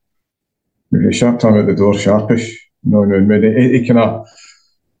Gresner. He sharped him out the door, sharpish. He kind of,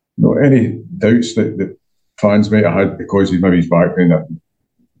 any doubts that fans might have had because he's maybe his background at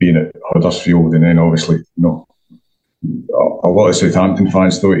being at Huddersfield, and then obviously, a lot of Southampton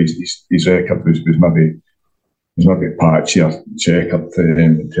fans thought his record was maybe patchy or checkered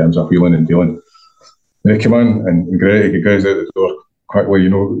in terms of wheeling and dealing. And he came in and Greg guys out the door quickly.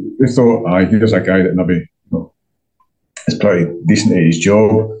 They thought, here's a guy that maybe is pretty decent at his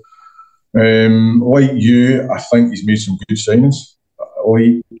job. Like you, I think he's made some good signings.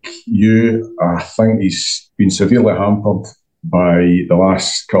 Like you, I think he's been severely hampered by the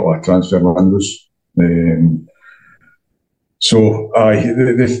last couple of transfer windows.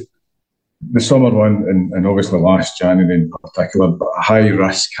 The summer one and obviously last January in particular, but a high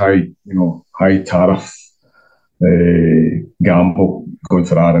risk, high tariff gamble going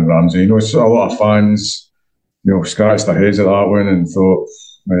for Aaron Ramsey. It's a lot of fans, scratched their heads at that one and thought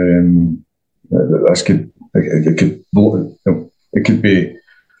this could be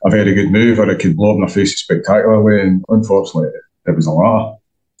a very good move, or it could blow up in their faces spectacularly, and unfortunately it was a latter.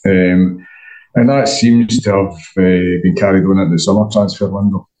 And that seems to have been carried on into the summer transfer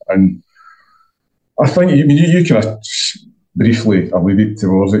window. And I think you kind of briefly alluded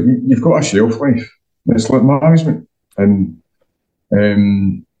towards it. You've got a shelf life. It's like management, and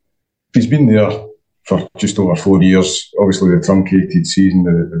he's been there for just over 4 years. Obviously, the truncated season,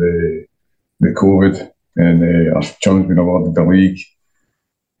 the COVID, and our chum's been awarded the league.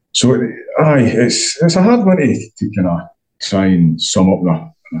 So, it's a hard one to kind of try and sum up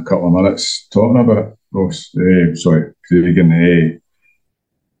in a couple of minutes talking about it, Ross. Craig.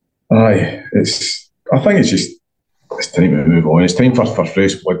 I think it's time to move on. It's time for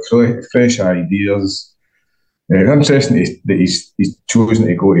fresh blood, fresh ideas. Interesting that he's chosen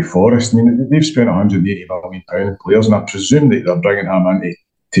to go to Forrest. I mean, they've spent £180 million on players, and I presume that they're bringing him in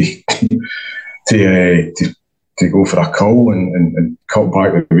to go for a cull and cut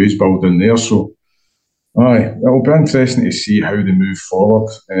back the wage bill down there. So, it'll be interesting to see how they move forward.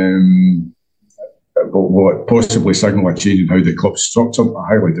 What possibly signal a change in how the club's structured. I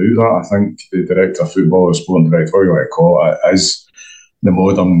highly doubt that. I think the director of football, or sporting director, whatever you want to call it, is the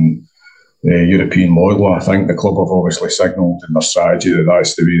modern European model. I think the club have obviously signalled in their strategy that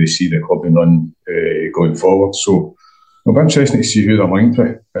that's the way they see the club being run going forward. So it'll be interesting to see who they're linked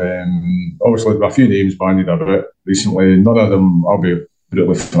with. Obviously, there are a few names bandied about recently. None of them, I'll be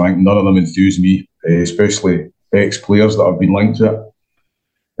brutally frank, none of them enthuse me, especially ex-players that have been linked to it.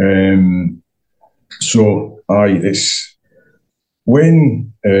 It's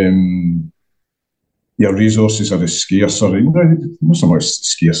when your resources are as scarce, or not so much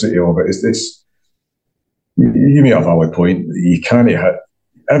scarcity of it. You make a valid point. You can't hit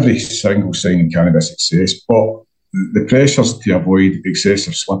every single signing can't be a success, but the pressures to avoid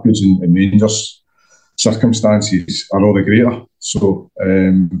excessive slippage in Rangers circumstances are all the greater. So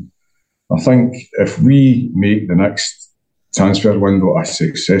I think if we make the next transfer window a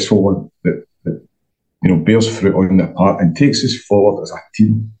successful one that bears fruit on the part and takes us forward as a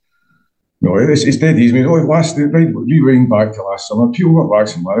team. It's dead easy. Rewind back to last summer, people were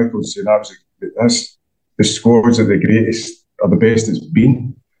waxing lyrical saying the squads are the greatest, are the best it's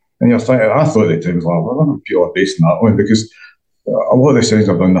been. And you're thinking, I thought at the time, people are basing that on, because a lot of the signs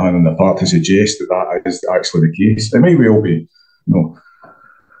I've done the hand in the part to suggest that is actually the case. It may well be,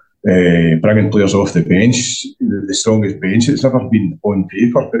 bringing players off the bench, the strongest bench it's ever been on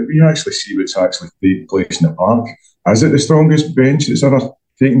paper, but we actually see what's actually taking place in the park. Is it the strongest bench it's ever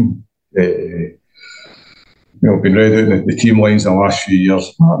taken? Been read out in the team lines in the last few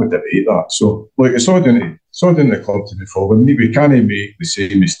years. I would debate that. So, it's all down to the club to move forward. We can't make the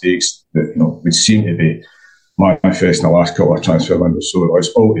same mistakes that would seem to be manifest in the last couple of transfer windows. So it's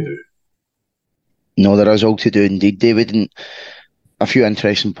all to do. No, there is all to do indeed, David. And a few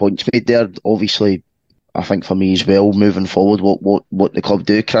interesting points made there. Obviously, I think for me as well, moving forward, what the club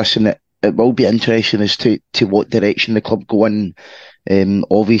do, Chris, and it will be interesting as to what direction the club go in.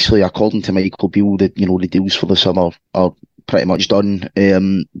 Obviously, according to Michael Beale, the deals for the summer are pretty much done.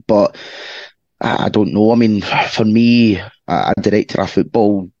 But I don't know. I mean, for me, a director of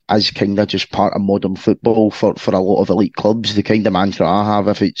football, as kind of just part of modern football for a lot of elite clubs. The kind of mantra I have,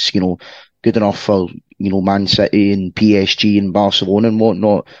 if it's, good enough for, Man City and PSG and Barcelona and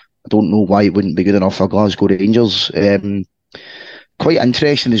whatnot, I don't know why it wouldn't be good enough for Glasgow Rangers. Quite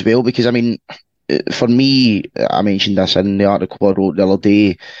interesting as well, because, for me, I mentioned this in the article I wrote the other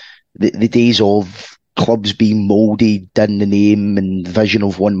day, the days of clubs being moulded in the name and vision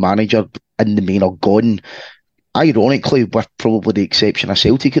of one manager in the main are gone. Ironically, with probably the exception of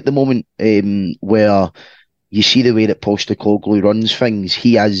Celtic at the moment, where you see the way that Postecoglou runs things.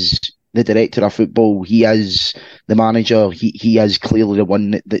 He is the director of football. He is the manager. He is clearly the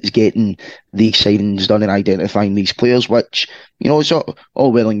one that's getting these signings done and identifying these players, which, is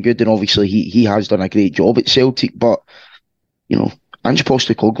all well and good. And obviously he has done a great job at Celtic, but, Ange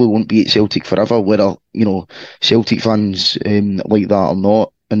Postecoglou won't be at Celtic forever, whether, Celtic fans like that or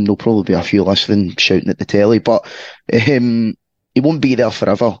not. And there'll probably be a few listening shouting at the telly, but he won't be there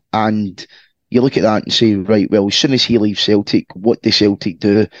forever. And you look at that and say, right, well, as soon as he leaves Celtic, what does Celtic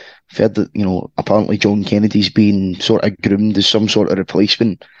do? I've heard that, apparently John Kennedy's been sort of groomed as some sort of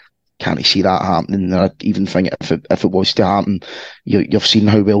replacement. Can't see that happening. I even think if it was to happen, you've seen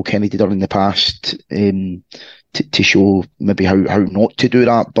how well Kennedy done in the past to show maybe how not to do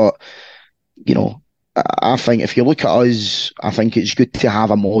that. But, I think if you look at us, I think it's good to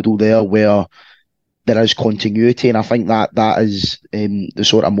have a model there where there is continuity, and I think that is the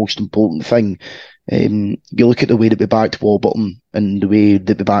sort of most important thing. You look at the way that we backed Warburton and the way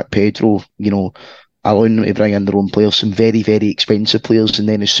that we backed Pedro, allowing them to bring in their own players, some very, very expensive players, and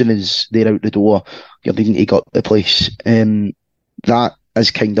then as soon as they're out the door, you're needing to gut the place. That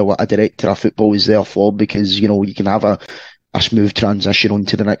is kind of what a director of football is there for, because, you can have a smooth transition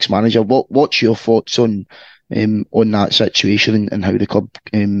onto the next manager. What's your thoughts on that situation and how the club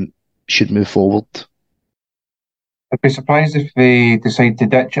should move forward? I'd be surprised if they decide to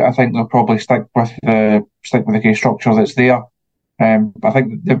ditch it. I think they'll probably stick with the kind of structure that's there. I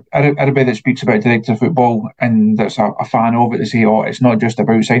think everybody that speaks about director of football and that's a fan of it, they say, it's not just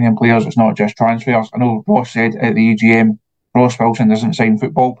about signing players, it's not just transfers. I know Ross said at the EGM, Ross Wilson doesn't sign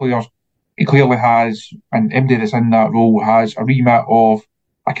football players. He clearly has, and anybody that's in that role has a remit of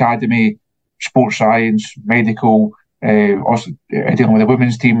academy, sports science, medical, also dealing with the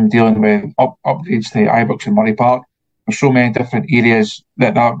women's team, dealing with upgrades to Ibrox and Murray Park. There's so many different areas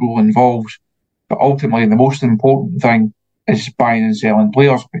that role involves. But ultimately, the most important thing is buying and selling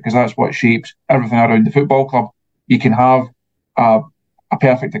players, because that's what shapes everything around the football club. You can have a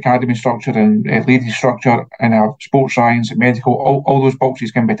perfect academy structure and ladies structure and have sports science and medical. All those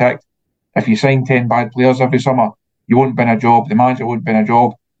boxes can be ticked. If you sign 10 bad players every summer, you won't win a job, the manager won't win a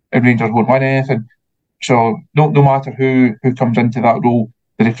job, and Rangers won't win anything. So no matter who comes into that role,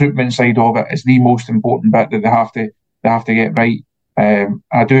 the recruitment side of it is the most important bit that they have to get right.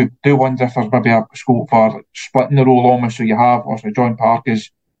 I do wonder if there's maybe a scope for splitting the role almost, so you have, also John Park is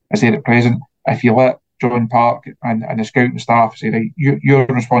there at present. If you let John Park and the scouting staff say, right, your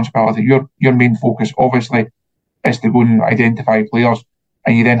responsibility, your main focus obviously is to go and identify players,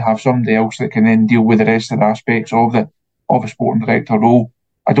 and you then have somebody else that can then deal with the rest of the aspects of a sporting director role.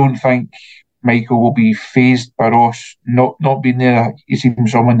 I don't think Michael will be fazed by Ross not being there. He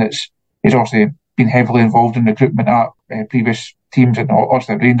seems someone he's also been heavily involved in recruitment at previous teams and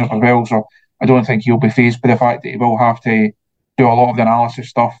also at Rangers as well. So I don't think he'll be fazed by the fact that he will have to do a lot of the analysis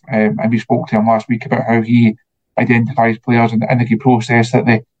stuff. And we spoke to him last week about how he identifies players and the process that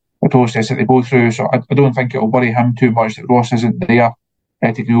they go through. So I don't think it'll worry him too much that Ross isn't there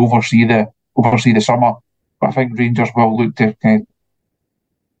to oversee the summer. But I think Rangers will look to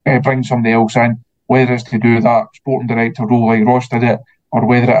bring somebody else in, whether it's to do that sporting director role like Ross did it, or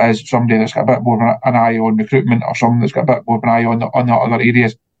whether it is somebody that's got a bit more of an eye on recruitment, or someone that's got a bit more of an eye on the other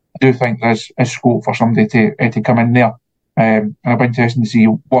areas. I do think there's scope for somebody to come in there. And it'll be interesting to see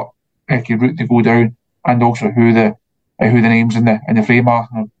what route they go down, and also who the names in the frame are.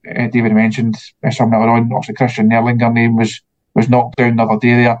 David mentioned some earlier on. Also, Christian Nerlinger name was knocked down the other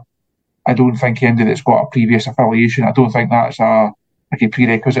day there. I don't think anybody that's got a previous affiliation, I don't think that's a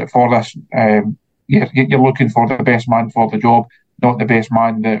prerequisite for this. You're looking for the best man for the job, not the best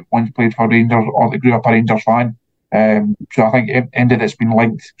man that once played for Rangers or that grew up a Rangers fan. So I think anybody that's been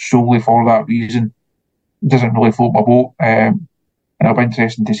linked solely for that reason doesn't really float my boat. And it'll be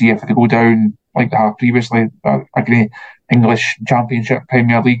interesting to see if they go down like they have previously, a great English Championship,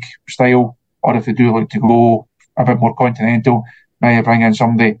 Premier League style, or if they do like to go a bit more continental, maybe bring in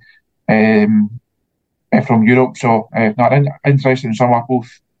somebody from Europe. So not interesting summer, both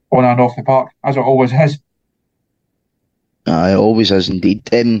on and off the park, as it always is. It always is indeed.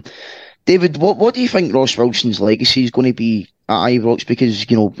 David, what do you think Ross Wilson's legacy is going to be Ibrox, because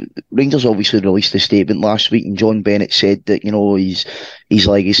Rangers obviously released a statement last week, and John Bennett said that his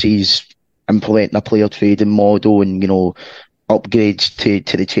legacy is implementing a player trading model and upgrades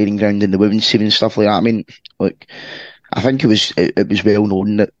to the training ground and the women's team and stuff like that. I mean, look, I think it was well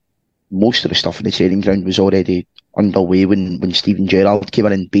known that most of the stuff in the training ground was already underway when Steven Gerrard came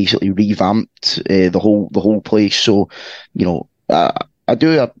in and basically revamped the whole place. So, I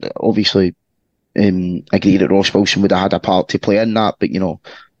do obviously agree that Ross Wilson would have had a part to play in that, but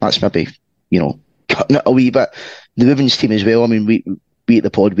that's maybe cutting it a wee bit. The women's team as well. I mean, we at the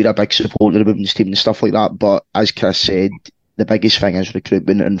pod, we're a big supporter of the women's team and stuff like that. But as Chris said, the biggest thing is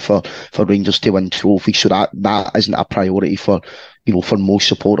recruitment and for Rangers to win trophies. So that isn't a priority for most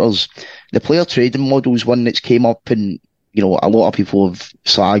supporters. The player trading model is one that's came up, and a lot of people have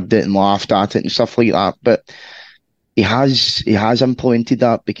slagged it and laughed at it and stuff like that. But he has implemented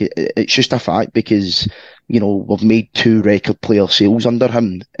that, because it's just a fact, because we've made 2 record player sales under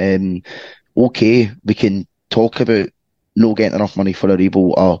him. Okay, we can talk about not getting enough money for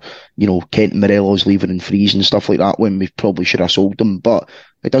Aribo, or Kent Morelos leaving in freeze and stuff like that, when we probably should have sold them. But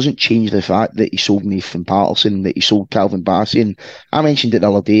it doesn't change the fact that he sold Nathan Patterson, that he sold Calvin Bassey. And I mentioned it the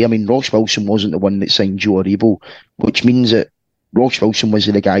other day. I mean, Ross Wilson wasn't the one that signed Joe Aribo, which means that Ross Wilson was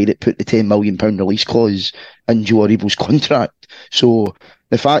the guy that put the £10 million release clause in Joe Aribo's contract. So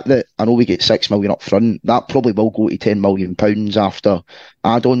the fact that I know we get $6 million up front, that probably will go to £10 million after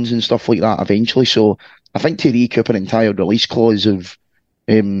add-ons and stuff like that eventually. So I think to recoup an entire release clause of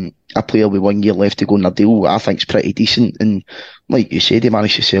a player with 1 year left to go in their deal, I think is pretty decent. And like you said, they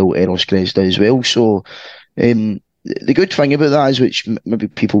managed to sell Eros Grezda as well. So the good thing about that is, which maybe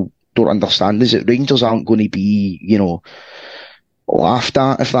people don't understand, is that Rangers aren't going to be, laughed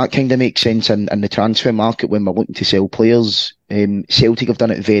at, if that kind of makes sense, in the transfer market when we're looking to sell players. Celtic have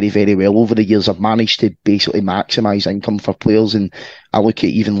done it very, very well over the years. I've managed to basically maximise income for players, and I look at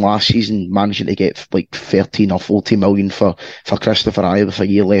even last season managing to get like 13 or 40 million for Christopher Ayer with a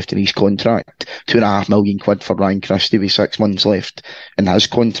year left in his contract, £2.5 million for Ryan Christie with 6 months left in his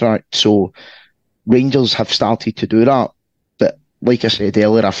contract. So Rangers have started to do that, but like I said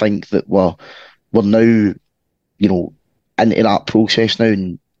earlier, I think that we're now into that process now,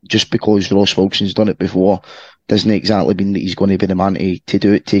 and just because Ross Wilson's done it before doesn't exactly mean that he's going to be the man to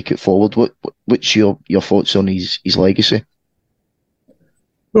do it, take it forward. What's your thoughts on his legacy?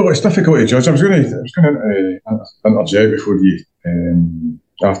 Well, it's difficult to judge. I was going to interject before you,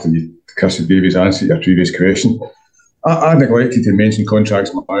 after Chris Davies answered your previous question. I neglected to mention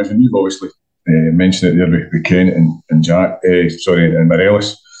contracts management. You've obviously mentioned it there with Kent and Jack. And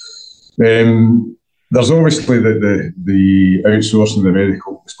Morelos. There's obviously the outsourcing the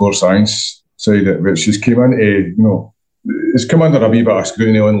medical sports science side, which has came into, it's come under a wee bit of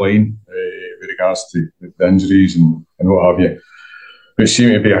scrutiny online with regards to the injuries and what have you, which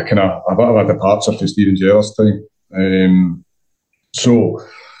seemed to be a bit of a departure for Steven Gerrard's time.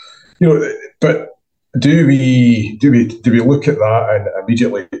 But do we look at that and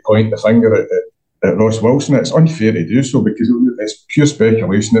immediately point the finger at Ross Wilson? It's unfair to do so, because it's pure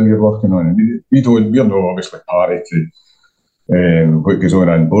speculation that we're working on. I mean, we're not obviously party to what goes on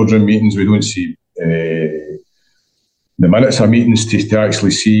in boardroom meetings. We don't see the minutes of meetings to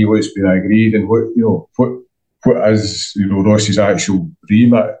actually see what's been agreed and what is Ross's actual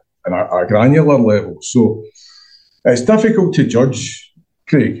remit on a granular level. So it's difficult to judge,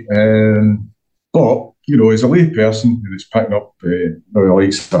 Craig. But as a lay person who's picking up the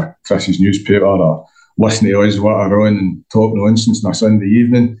likes of Chris's newspaper or listening to us what are on and talk nonsense on a Sunday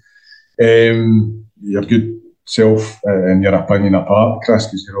evening, your good self and your opinion apart, Chris,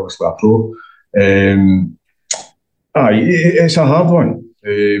 because you're obviously a pro. It's a hard one.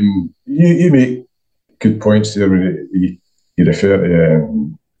 You make good points there when you refer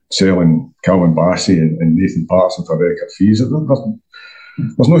to selling Calvin Bassey and Nathan Patterson for record fees.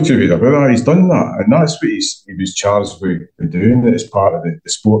 There's no two ways about that. He's done that, and that's what he was charged with doing as part of the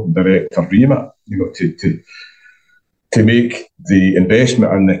sporting director remit. To make the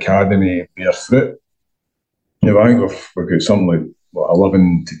investment in the academy bear fruit. I think we've got something like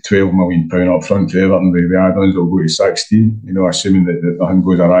 11 to 12 million pound up front for Everton. The add-ons will go to 16. Assuming that nothing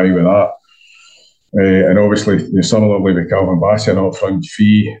goes awry with that. And obviously, similarly with Calvin Bassey, an up-front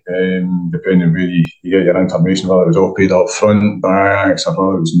fee, depending on where you get your information, whether it was all paid up front by Ajax or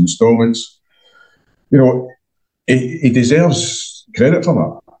whether it was in instalments. He deserves credit for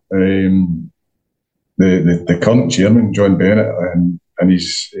that. The current chairman, John Bennett, and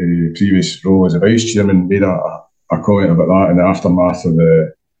his previous role as a vice chairman, made a comment about that in the aftermath of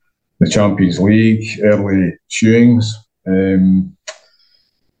the Champions League early showings. And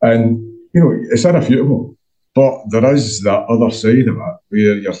it's irrefutable But there is that other side of it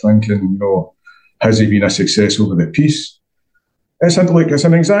where you're thinking, has he been a success over the piece? It's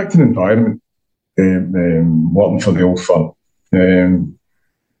an exacting environment, working for the old firm.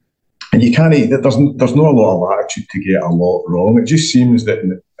 And you can't, there's not a lot of latitude to get a lot wrong. It just seems that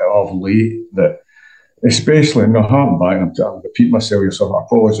of late, that especially, and I harken back, and I'm repeating myself here, so I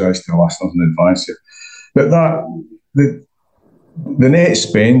apologise to the listeners in advance here, but the net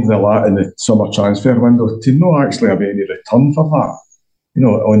spend in the summer transfer window, to not actually have any return for that,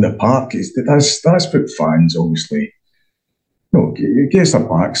 on the park, that's put fans, obviously, it gets their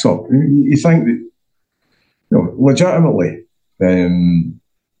backs up. You think that, legitimately,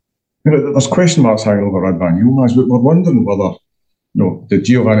 there's question marks hanging over Radvan Yilmaz, but we're wondering whether, did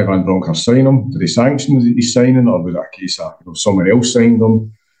Giovanni Van Bronckhorst sign him? Did he sanction his signing, or was it a case of someone else signed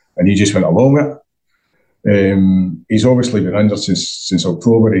him and he just went along it? He's obviously been injured since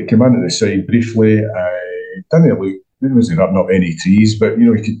October. He came into the side briefly. Didn't look, he wasn't ripping up any trees, but he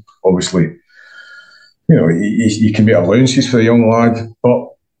could obviously, he can make allowances for the young lad.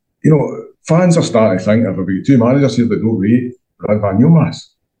 But fans are starting to think, if we've got two managers here that don't rate Radvan Yilmaz,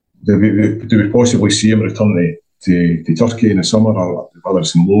 do we possibly see him return to Turkey in the summer, or whether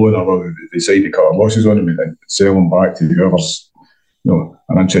it's in loan, or whether they decide to cut our losses on him and sell him back to whoever's an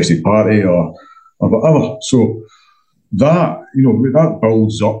interested party or whatever. So that that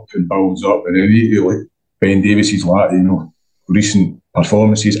builds up, and then like Ben Davies's recent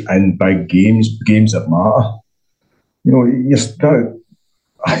performances in big games that matter.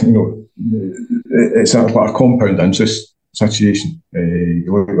 It's like a compound interest situation. You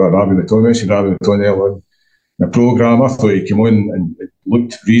look at Ravi McTominay earlier in the programme. I thought he came on and it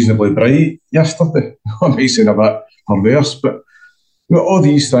looked reasonably bright yesterday. I might sound a bit perverse, but all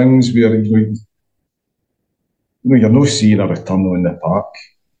these things where you're not seeing a return on the park.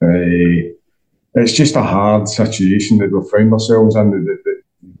 It's just a hard situation that we find ourselves in.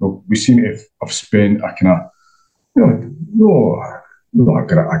 That we seem to have spent a kind of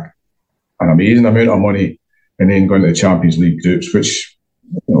an amazing amount of money, and then going to the Champions League groups, which,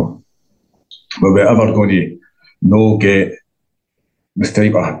 were we ever going to get the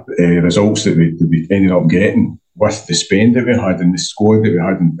type of results that we ended up getting with the spend that we had and the squad that we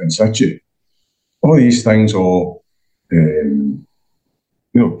had in situ? All these things all,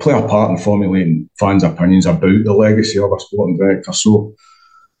 play a part in formulating fans' opinions about the legacy of a sporting director. So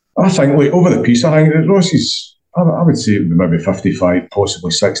I think, over the piece, I think that Ross I would say maybe 55,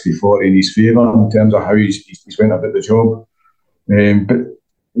 possibly 60-40 in his favour in terms of how he's went about the job. But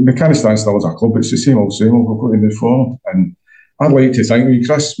we can't stand still as a club. It's the same old. We've got to move forward. And I'd like to think,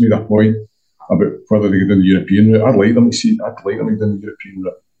 Chris made a point about whether they go down the European route. I'd like them to go down the European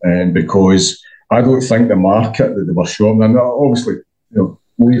route, because I don't think the market that they were shopping in, obviously,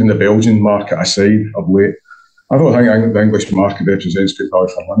 leaving the Belgian market aside of late, I don't think the English market represents good value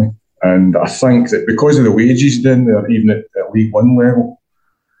for money. And I think that because of the wages down there, even at League One level,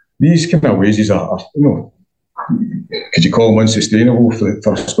 these kind of wages are could you call them unsustainable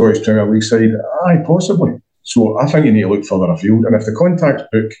for a Scottish Premier League side? Aye, possibly. So I think you need to look further afield. And if the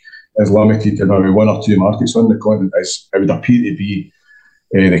contact book is limited to maybe one or two markets on the continent, as it would appear to be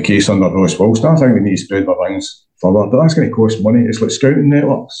the case under Ross Wilson, I think we need to spread our wings further. But that's going to cost money. It's like scouting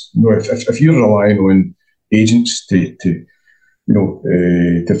networks. If you're relying on agents to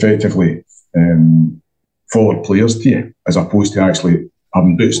effectively forward players to you, as opposed to actually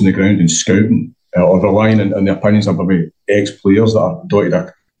having boots on the ground and scouting, or relying on the opinions of maybe ex-players that are dotted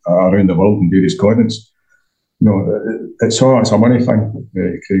around the world in various continents. It's a money thing,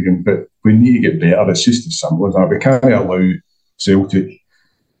 Craig, but we need to get better. It's just as simple as that. We can't allow Celtic,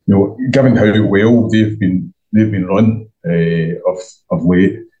 given how well they've been run of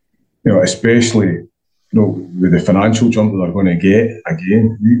late, especially with the financial jump that they're going to get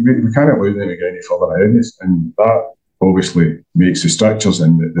again, we can't allow them to get any further ahead of us, and that obviously makes the structures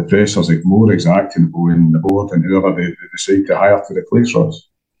and the pressures more exacting on the board and whoever they decide to hire to replace us.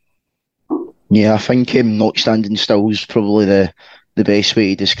 Yeah, I think not standing still is probably the best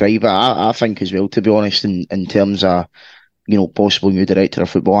way to describe it. I think as well, to be honest, in terms of possible new director of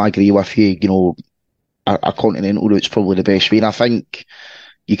football, I agree with you. A continental route's probably the best way, and I think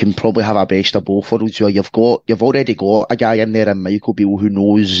you can probably have a best of both worlds where you've already got a guy in there in Michael Beale who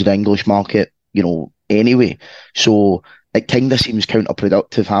knows the English market, anyway. So it kind of seems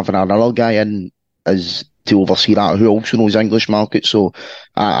counterproductive having another guy in as to oversee that who also knows the English market. So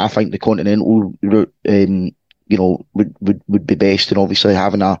I think the continental route, would be best, and obviously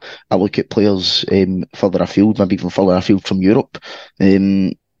having a look at players further afield, maybe even further afield from Europe.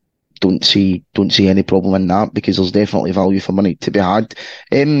 Don't see any problem in that, because there's definitely value for money to be had.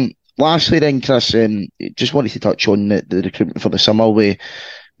 Lastly then, Chris, just wanted to touch on the recruitment for the summer. We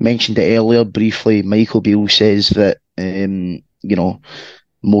mentioned it earlier briefly. Michael Beale says that,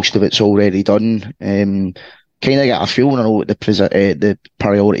 most of it's already done. Kind of get a feel, I know what the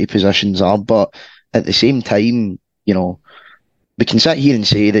priority positions are, but at the same time, we can sit here and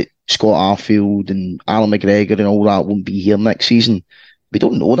say that Scott Arfield and Alan McGregor and all that won't be here next season. We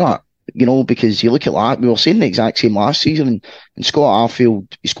don't know that, because you look at that, we were saying the exact same last season, and Scott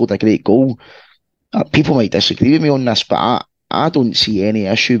Arfield, he scored a great goal. People might disagree with me on this, but I don't see any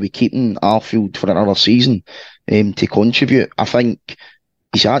issue with keeping Arfield for another season to contribute. I think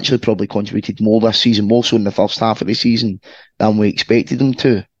he's actually probably contributed more this season, more so in the first half of the season than we expected him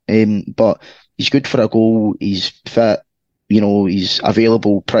to. But he's good for a goal. He's fit. He's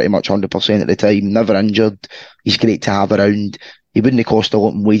available pretty much 100% of the time, never injured. He's great to have around. He wouldn't cost a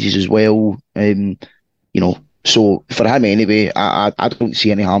lot in wages as well. So for him anyway, I don't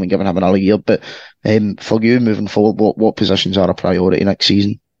see any harm in giving him another year. But for you moving forward, what positions are a priority next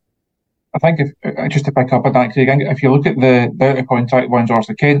season? I think just to pick up on that, Craig, if you look at the out of contract ones,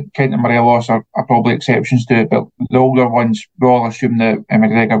 obviously Kent and Morelos are probably exceptions to it, but the older ones, we all assume that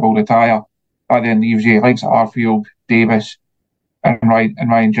McGregor will retire. That then leaves you like Arfield, Davis, and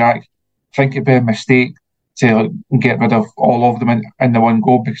Ryan Jack. I think it'd be a mistake to get rid of all of them in the one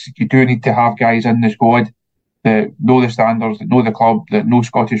go, because you do need to have guys in the squad that know the standards, that know the club, that know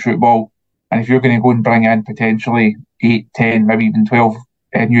Scottish football. And if you're going to go and bring in potentially 8, 10, maybe even 12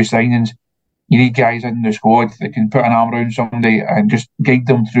 new signings, you need guys in the squad that can put an arm around somebody and just guide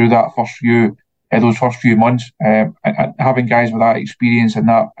them through that those first few months. And having guys with that experience and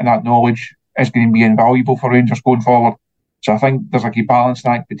that knowledge is going to be invaluable for Rangers going forward. So I think there's like a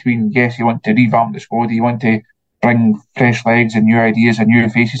balancing act between, yes, you want to revamp the squad, you want to bring fresh legs and new ideas and new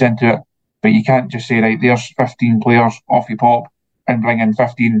faces into it, but you can't just say, right, there's 15 players off you pop and bring in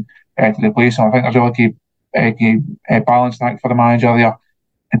 15 to replace them. I think there's a balancing act for the manager there.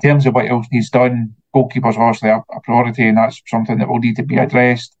 In terms of what else needs done, goalkeepers are obviously a priority, and that's something that will need to be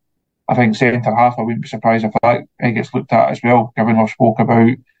addressed. I think centre half, I wouldn't be surprised if that gets looked at as well, given we've spoke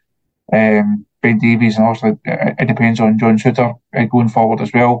about Ben Davies, and obviously it depends on John Souttar going forward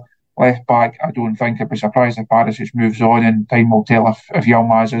as well. Left back, I don't think I'd be surprised if Barisic moves on, and time will tell if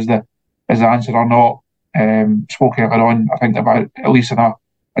Yilmaz is the answer or not. Spoke earlier on, I think about at least in a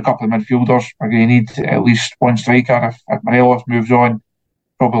couple of midfielders. We're going to need at least one striker. If Morelos moves on,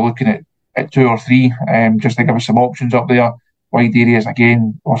 probably looking at 2 or 3, just to give us some options up there. Wide areas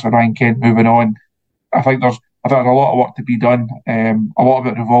again, also Ryan Kent moving on. I think there's a lot of work to be done. A lot of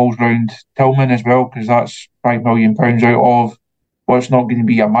it revolves around Tillman as well, because that's £5 million out of what's not going to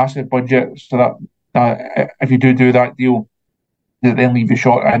be a massive budget. So that if you do that deal, that then leave you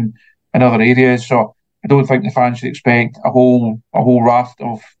short in other areas. So I don't think the fans should expect a whole raft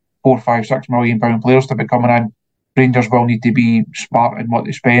of £4, £5, £6 million players to be coming in. Rangers will need to be smart in what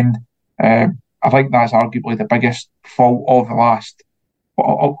they spend. I think that's arguably the biggest fault of the last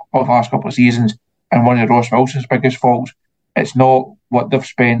couple of seasons, and one of Ross Wilson's biggest faults. It's not what they've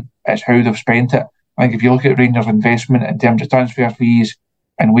spent, it's how they've spent it. I think if you look at Rangers' investment in terms of transfer fees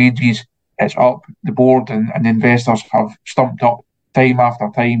and wages, it's up. The board and the investors have stumped up time after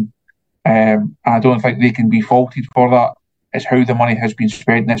time. I don't think they can be faulted for that. It's how the money has been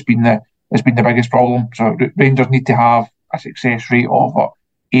spent, and it's been the biggest problem. So Rangers need to have a success rate of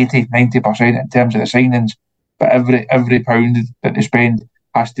 80-90% in terms of the signings, but every pound that they spend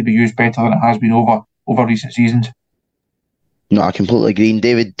has to be used better than it has been over recent seasons. No, I completely agree. And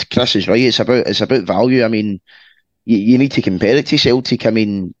David, Chris is right. It's about value. I mean, you need to compare it to Celtic. I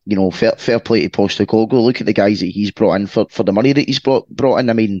mean, fair play to Postecoglou. Look at the guys that he's brought in for the money that he's brought in.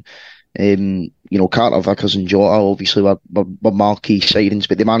 I mean, Carter, Vickers and Jota obviously were marquee signings,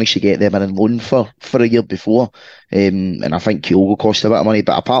 but they managed to get them in loan for a year before. And I think Kyogo cost a bit of money.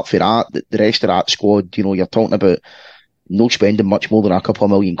 But apart from that, the rest of that squad, you're talking about no spending much more than a couple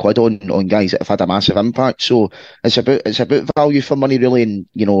of £1 million on guys that have had a massive impact. So it's about value for money, really. And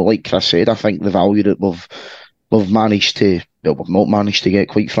like Chris said, I think the value that we've managed to, we've not managed to get,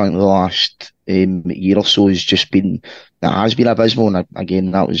 quite frankly, the last year or so has been abysmal. And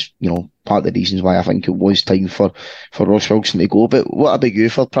again, that was part of the reasons why I think it was time for Ross Wilson to go. But what about you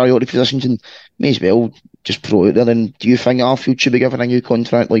for priority positions? And may as well just throw it there. And do you think Arfield should be given a new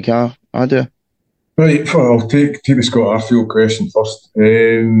contract like I do? Right, I'll take the Scott Arfield question first.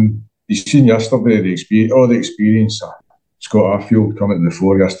 You seen yesterday the experience Scott Arfield coming to the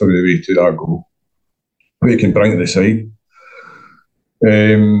fore yesterday the way to that goal. What he can bring to the side.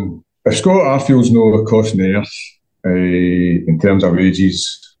 If Scott Arfield's no costing the earth in terms of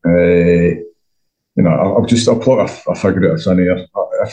wages, I'll plug a figure out of thin air.